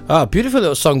 Ah, beautiful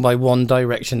little song by One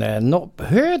Direction there. Not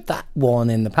heard that one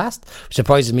in the past.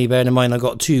 Surprises me, bearing in mind I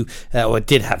got two, or I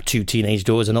did have two teenage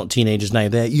daughters. They're not teenagers now,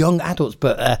 they're young adults,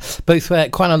 but both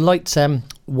kind of liked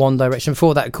One Direction.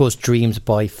 Before that, of course, Dreams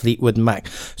by Fleetwood Mac.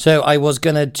 So I was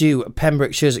going to do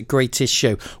Pembrokeshire's greatest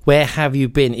show. Where have you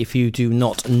been if you do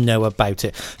not know about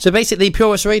it? So basically, Pure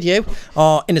West Radio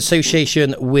are in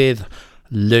association with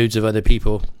loads of other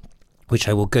people, which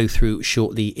I will go through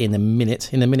shortly in a minute.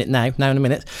 We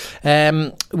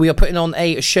are putting on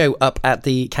a show up at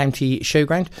the county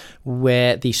showground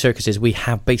where the circus is. We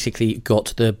have basically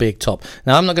got the big top.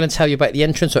 Now, I'm not going to tell you about the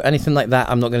entrance or anything like that.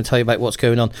 I'm not going to tell you about what's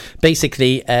going on.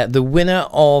 Basically, the winner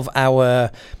of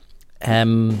our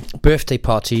birthday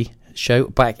party show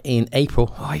back in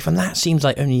April, even that seems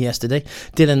like only yesterday,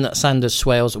 Dylan Sanders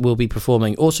Swales will be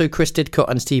performing. Also Chris Didcott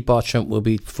and Steve Bartram will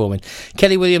be performing.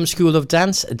 Kelly Williams School of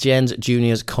Dance, Jens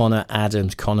Juniors, Connor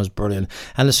Adams. Connor's brilliant,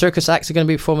 and the circus acts are going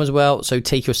to be performing as well, so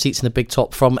take your seats in the big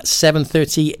top from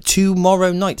 7:30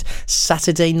 tomorrow night,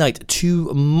 Saturday night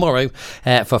tomorrow,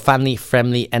 for family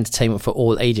friendly entertainment for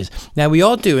all ages. Now we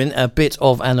are doing a bit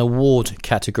of an award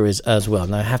categories as well.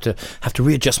 Now I have to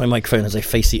readjust my microphone as I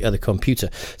face the other computer.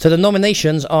 So the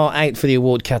nominations are out for the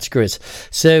award categories.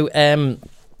 So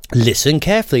listen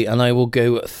carefully and I will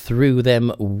go through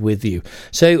them with you.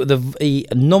 So the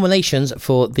nominations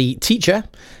for the teacher,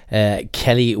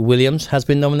 Kelly Williams has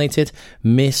been nominated,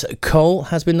 Miss Cole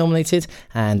has been nominated,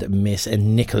 and Miss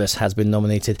Nicholas has been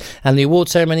nominated. And the award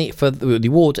ceremony for the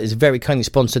award is very kindly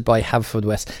sponsored by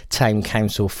Haverfordwest Town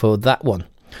Council for that one.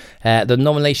 The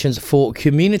nominations for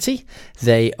community,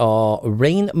 they are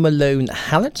Rain Malone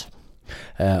Hallett,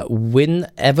 Wynne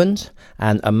Evans,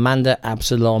 and Amanda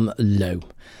Absalom Lowe.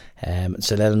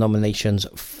 So they're the nominations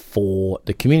for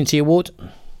the Community Award.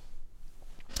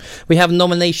 We have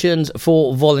nominations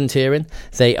for volunteering.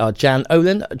 They are Jan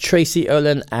Olin, Tracy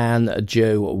Olin, and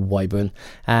Joe Wyburn.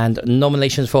 And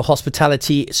nominations for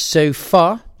hospitality so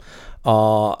far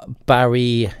are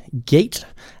Barry Gate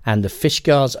and the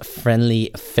Fishguards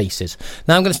Friendly Faces.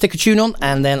 Now I'm going to stick a tune on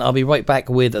and then I'll be right back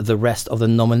with the rest of the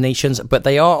nominations, but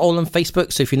they are all on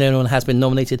Facebook, so if you know anyone has been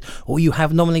nominated or you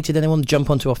have nominated anyone, jump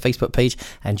onto our Facebook page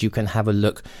and you can have a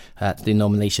look at the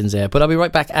nominations there. But I'll be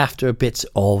right back after a bit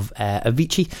of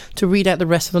Avicii to read out the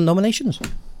rest of the nominations.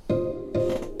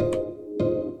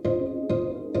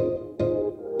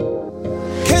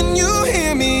 Can you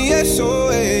hear me?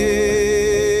 SOS.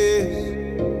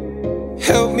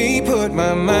 Help me put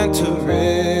my mind to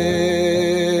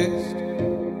rest.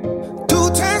 2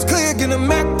 times click and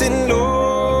I'm acting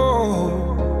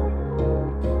low.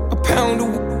 A pound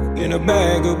of in a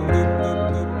bag of.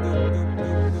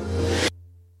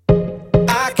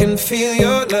 I can feel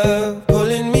your love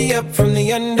pulling me up from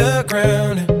the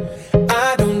underground.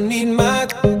 I don't need my.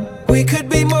 We could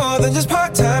be more than just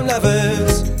part-time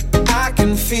lovers. I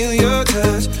can feel your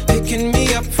touch picking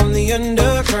me up from the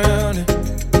underground.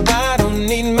 I don't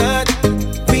need much.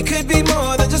 We could be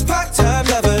more than just part-time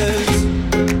lovers.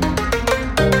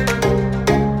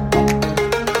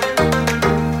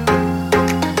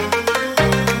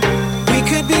 We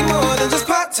could be more than just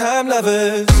part-time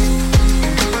lovers.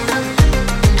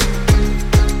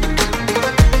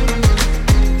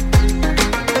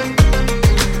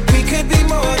 We could be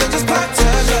more than just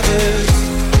part-time lovers.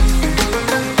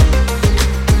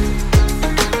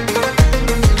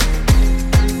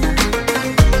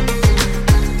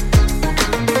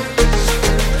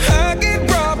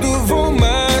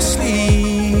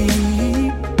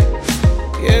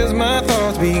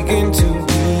 Begin to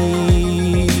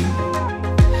be.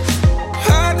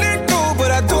 I let go, but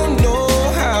I don't know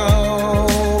how.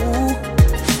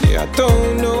 Yeah, I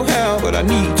don't know how, but I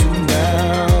need to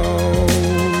now.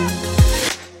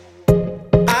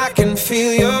 I can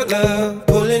feel your love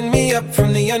pulling me up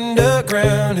from the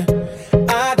underground.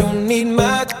 I don't need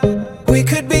much. We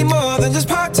could be more than just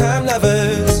part-time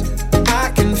lovers.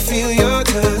 I can feel your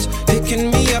touch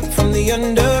picking me up from the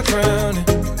underground.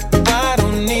 I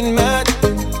don't need much.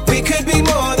 We could be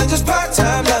more than just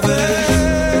part-time lovers.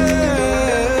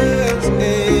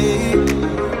 Hey.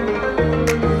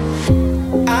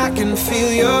 I can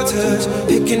feel your touch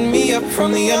picking me up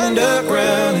from the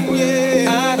underground.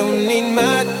 Yeah. I don't need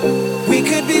much. We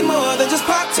could be more than just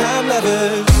part-time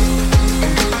lovers.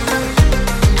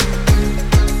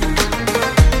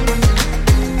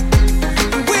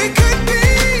 We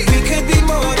could be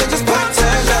more than just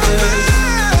part-time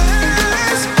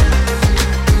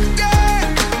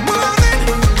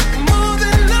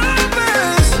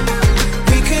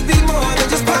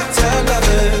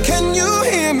lovers. Can you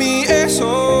hear me?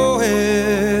 SOS.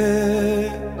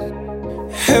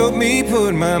 Help me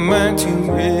put my mind to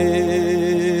rest.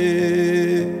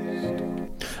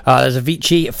 There's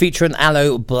Avicii featuring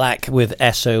Aloe Black with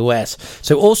SOS.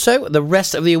 So also the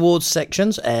rest of the awards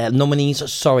sections, nominees,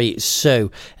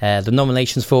 So the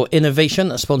nominations for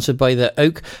innovation sponsored by the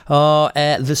Oak are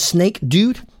The Snake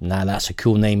Dude. Nah, that's a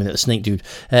cool name, isn't it? The Snake Dude.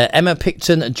 Emma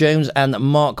Picton Jones and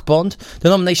Mark Bond. The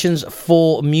nominations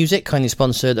for music, kindly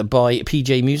sponsored by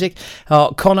PJ Music,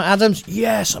 are Connor Adams.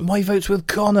 Yes, my vote's with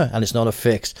Connor, and it's not a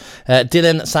fix.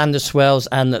 Dylan Sanders Swells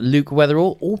and Luke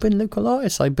Weatherall, all been local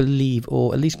artists, I believe,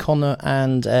 or at least Connor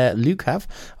and Luke have.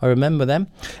 I remember them.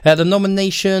 The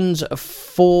nominations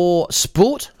for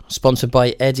sport, sponsored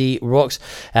by Eddie Rocks,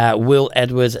 Will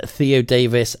Edwards, Theo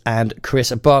Davis and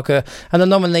Chris Barker. And the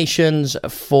nominations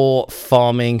for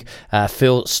farming,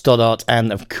 Phil Stoddart,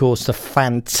 and of course the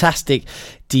fantastic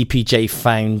DPJ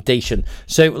Foundation.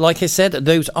 So like I said,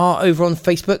 those are over on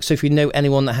Facebook, so if you know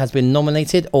anyone that has been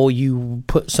nominated or you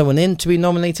put someone in to be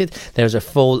nominated, there's a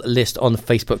full list on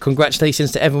Facebook.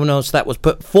 Congratulations to everyone else that was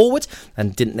put forward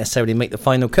and didn't necessarily make the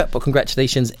final cut, but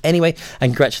congratulations anyway,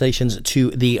 and congratulations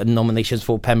to the nominations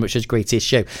for Pembrokeshire's Greatest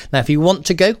Show. Now if you want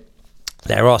to go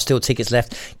There are still tickets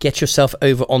left. Get yourself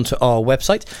over onto our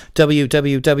website,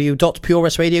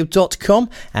 www.purewestradio.com,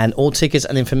 and all tickets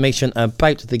and information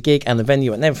about the gig and the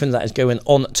venue and everything that is going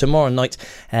on tomorrow night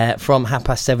from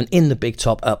 7:30 in the Big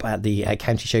Top up at the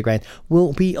County Showground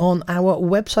will be on our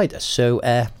website. So,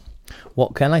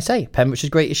 what can I say?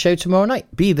 Pembrokeshire's greatest show tomorrow night.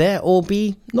 Be there or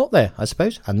be not there, I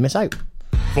suppose, and miss out.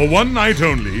 For one night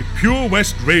only, Pure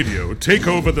West Radio take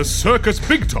over the Circus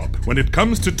Big Top when it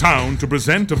comes to town to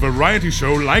present a variety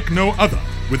show like no other,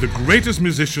 with the greatest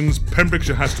musicians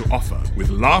Pembrokeshire has to offer, with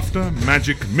laughter,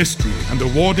 magic, mystery, and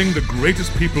awarding the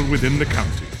greatest people within the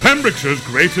county. Pembrokeshire's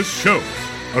greatest show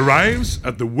arrives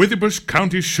at the Withybush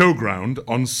County Showground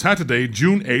on Saturday,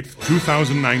 June 8th,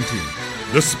 2019.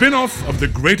 The spin-off of The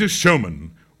Greatest Showman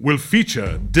will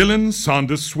feature Dylan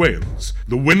Sanders Swales,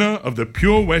 the winner of the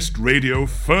Pure West Radio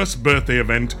first birthday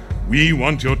event, We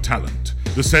Want Your Talent.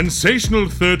 The sensational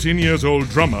 13-years-old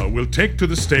drummer will take to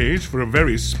the stage for a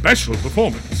very special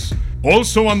performance.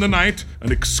 Also on the night,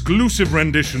 an exclusive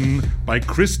rendition by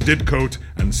Chris Didcote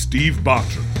and Steve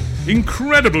Bartram.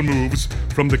 Incredible moves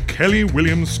from the Kelly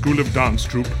Williams School of Dance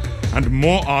Troupe, and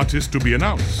more artists to be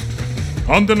announced.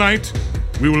 On the night,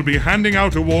 we will be handing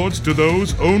out awards to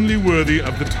those only worthy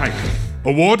of the title.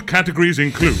 Award categories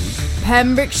include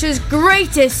Pembrokeshire's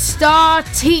greatest star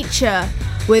teacher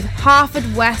with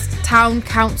Haverfordwest Town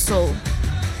Council.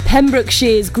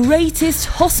 Pembrokeshire's greatest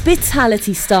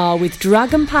hospitality star with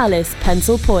Dragon Palace,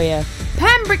 Pennsylpoia.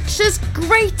 Pembrokeshire's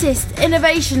greatest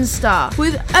innovation star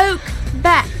with Oak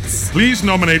Betts. Please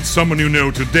nominate someone you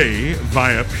know today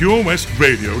via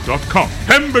purewestradio.com.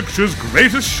 Pembrokeshire's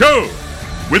greatest show,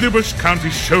 Withybush County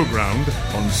Showground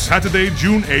on Saturday,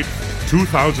 June 8th,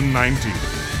 2019.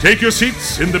 Take your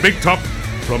seats in the Big Top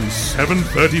from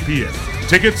 7:30 p.m.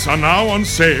 Tickets are now on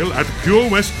sale at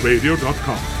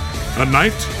purewestradio.com. A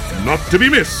night not to be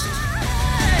missed.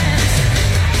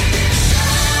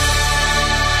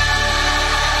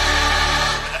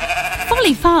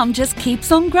 Folly Farm just keeps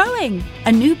on growing.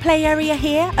 A new play area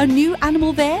here, a new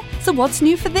animal there. So what's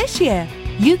new for this year?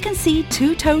 You can see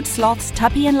two-toed sloths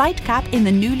Tubby and Lightcap in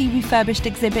the newly refurbished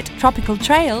exhibit Tropical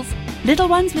Trails. Little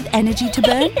ones with energy to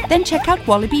burn? Then check out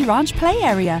Wallaby Ranch Play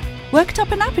Area. Worked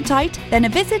up an appetite? Then a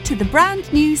visit to the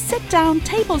brand new sit-down,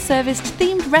 table-serviced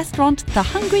themed restaurant The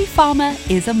Hungry Farmer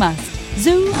is a must.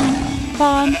 Zoo,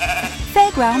 farm,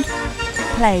 fairground,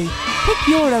 play. Pick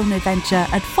your own adventure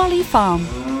at Folly Farm.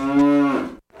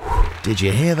 Did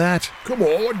you hear that? Come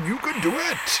on, you can do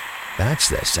it! That's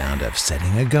the sound of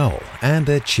setting a goal and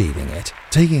achieving it.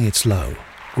 Taking it slow,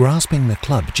 grasping the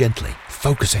club gently,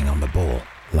 focusing on the ball,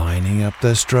 lining up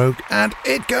the stroke, and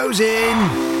it goes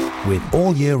in! With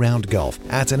all year-round golf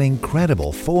at an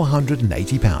incredible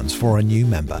 £480 for a new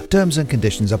member. Terms and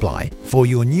conditions apply. For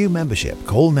your new membership,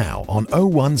 call now on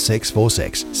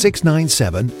 01646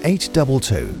 697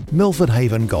 822. Milford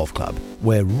Haven Golf Club,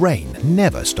 where rain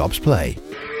never stops play.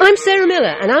 I'm Sarah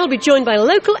Miller, and I'll be joined by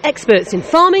local experts in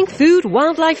farming, food,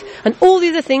 wildlife, and all the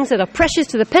other things that are precious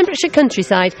to the Pembrokeshire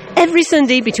countryside every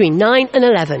Sunday between 9 and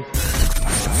 11.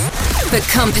 For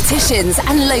competitions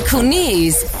and local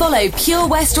news, follow Pure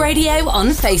West Radio on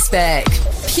Facebook.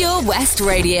 Pure West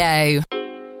Radio.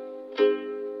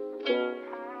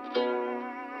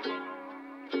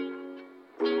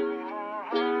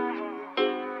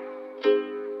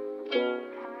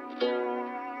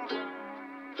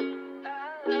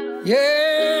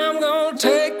 Yeah, I'm gonna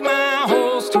take my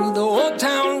horse to the old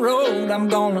town road. I'm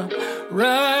gonna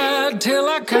ride till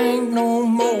I can't no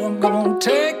more. I'm gonna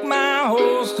take my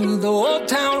horse to the old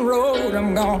town road.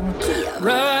 I'm gonna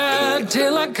ride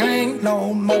till I can't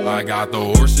no more. I got the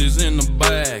horses in the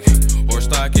back, horse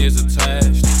stock is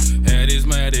attached. Head is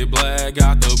matted black,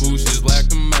 got the bushes black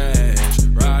to match.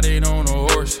 Riding on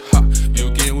a horse, ha, you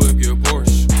can whip your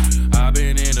Porsche. I've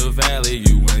been in the valley,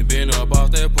 you ain't been up off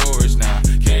that porch now.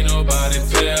 Can't nobody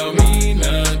tell me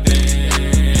nothing.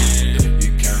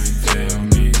 You can't tell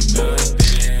me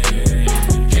nothing.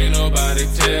 Can't nobody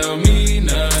tell me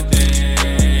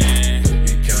nothing.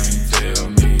 You can't tell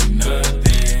me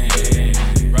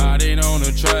nothing. Riding on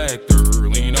a tractor,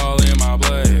 lean all in my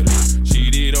bladder.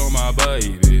 Cheated on my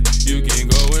baby, you can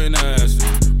go and ask her.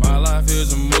 My life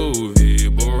is a movie,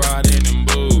 but riding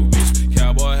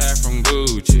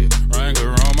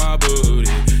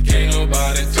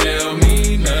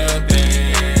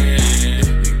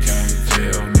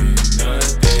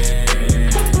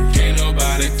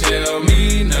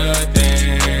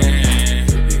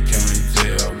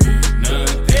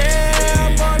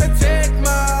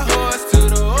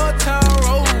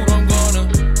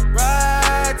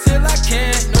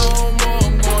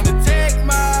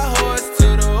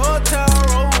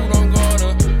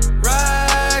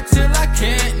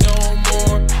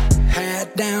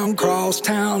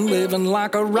town, living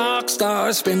like a rock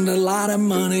star. Spend a lot of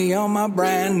money on my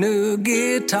brand new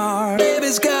guitar.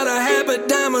 Baby's got a habit,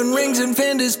 diamond rings and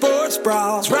Fendi sports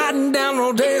bras. Riding down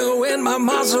Rodeo in my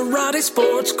Maserati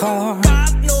sports car.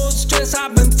 Got no stress,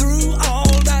 I've been through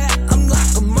all that. I'm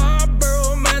like a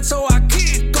Marlboro man, so I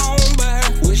keep going back.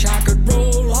 Wish I could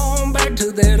roll on back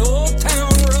to that old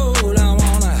town road. I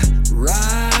wanna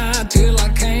ride till I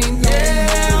can't no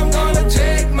more. I'm gonna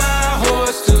take my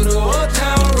horse to the old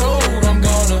town road. I'm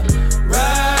gonna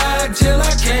ride till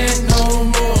I can't no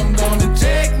more. I'm gonna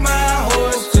take my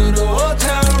horse to the old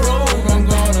town road. I'm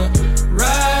gonna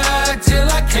ride till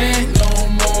I can't no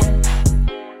more.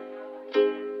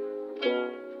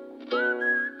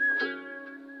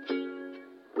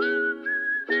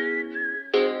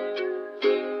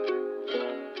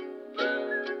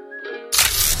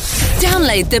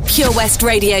 Download the Pure West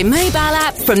Radio mobile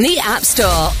app from the App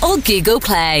Store or Google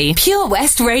Play. Pure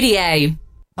West Radio.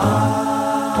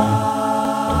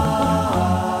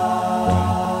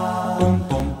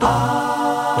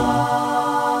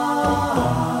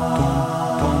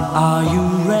 Are you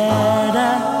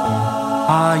ready?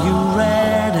 Are you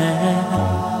ready?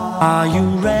 Are you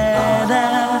ready?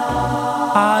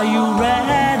 Are you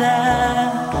ready?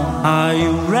 Are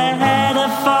you ready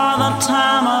for the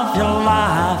time of your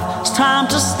life? It's time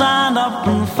to stand up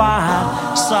and fight.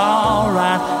 It's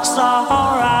alright, it's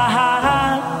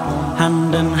alright.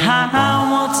 Hand in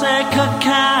hand we'll take a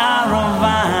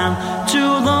caravan to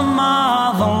the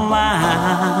motherland.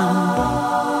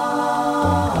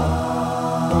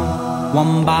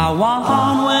 One by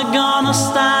one we're gonna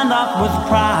stand up with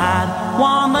pride,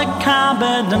 one that can't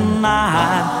be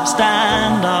denied.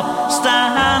 Stand up,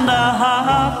 stand up.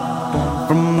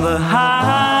 From the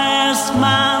highest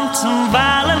mountain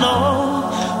valley low,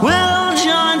 we'll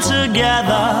join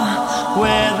together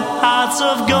with hearts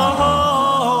of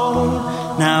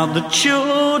gold. Now the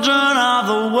children of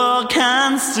the world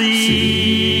can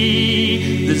see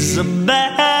there's a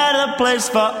better place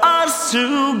for us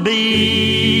to be.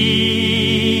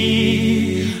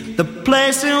 The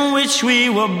place in which we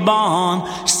were born,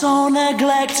 so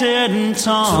neglected and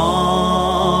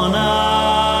torn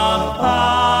apart.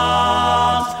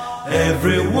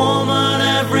 Every woman,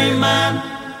 every man,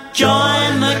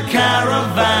 join the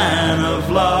caravan of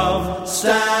love.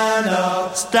 Stand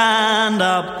up, stand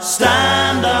up,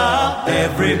 stand up.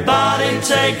 Everybody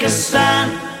take a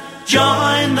stand.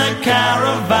 Join the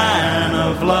caravan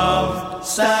of love.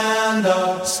 Stand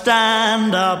up,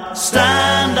 stand up,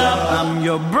 stand up. I'm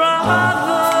your brother.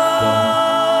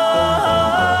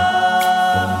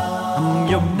 I'm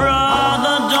your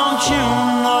brother, don't you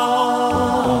know?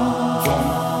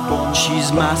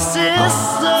 She's my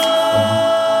sister.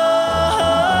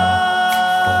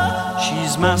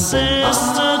 She's my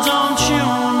sister, don't you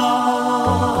know?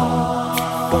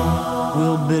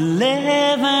 We'll be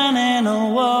living in a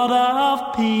world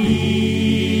of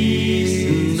peace,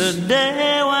 in the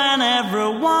day when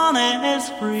everyone is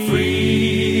free.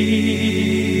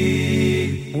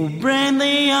 We'll bring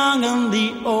the young and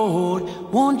the old.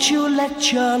 Won't you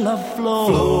let your love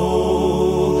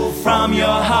flow from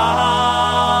your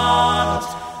heart?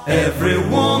 Every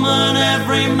woman,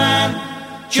 every man,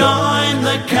 join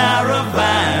the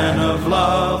caravan of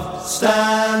love.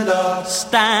 Stand up,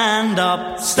 stand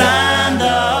up, stand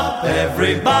up.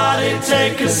 Everybody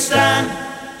take a stand.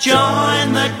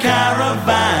 Join the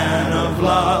caravan of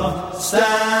love.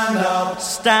 Stand up,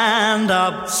 stand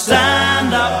up,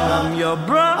 stand up. I'm your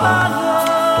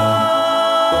brother.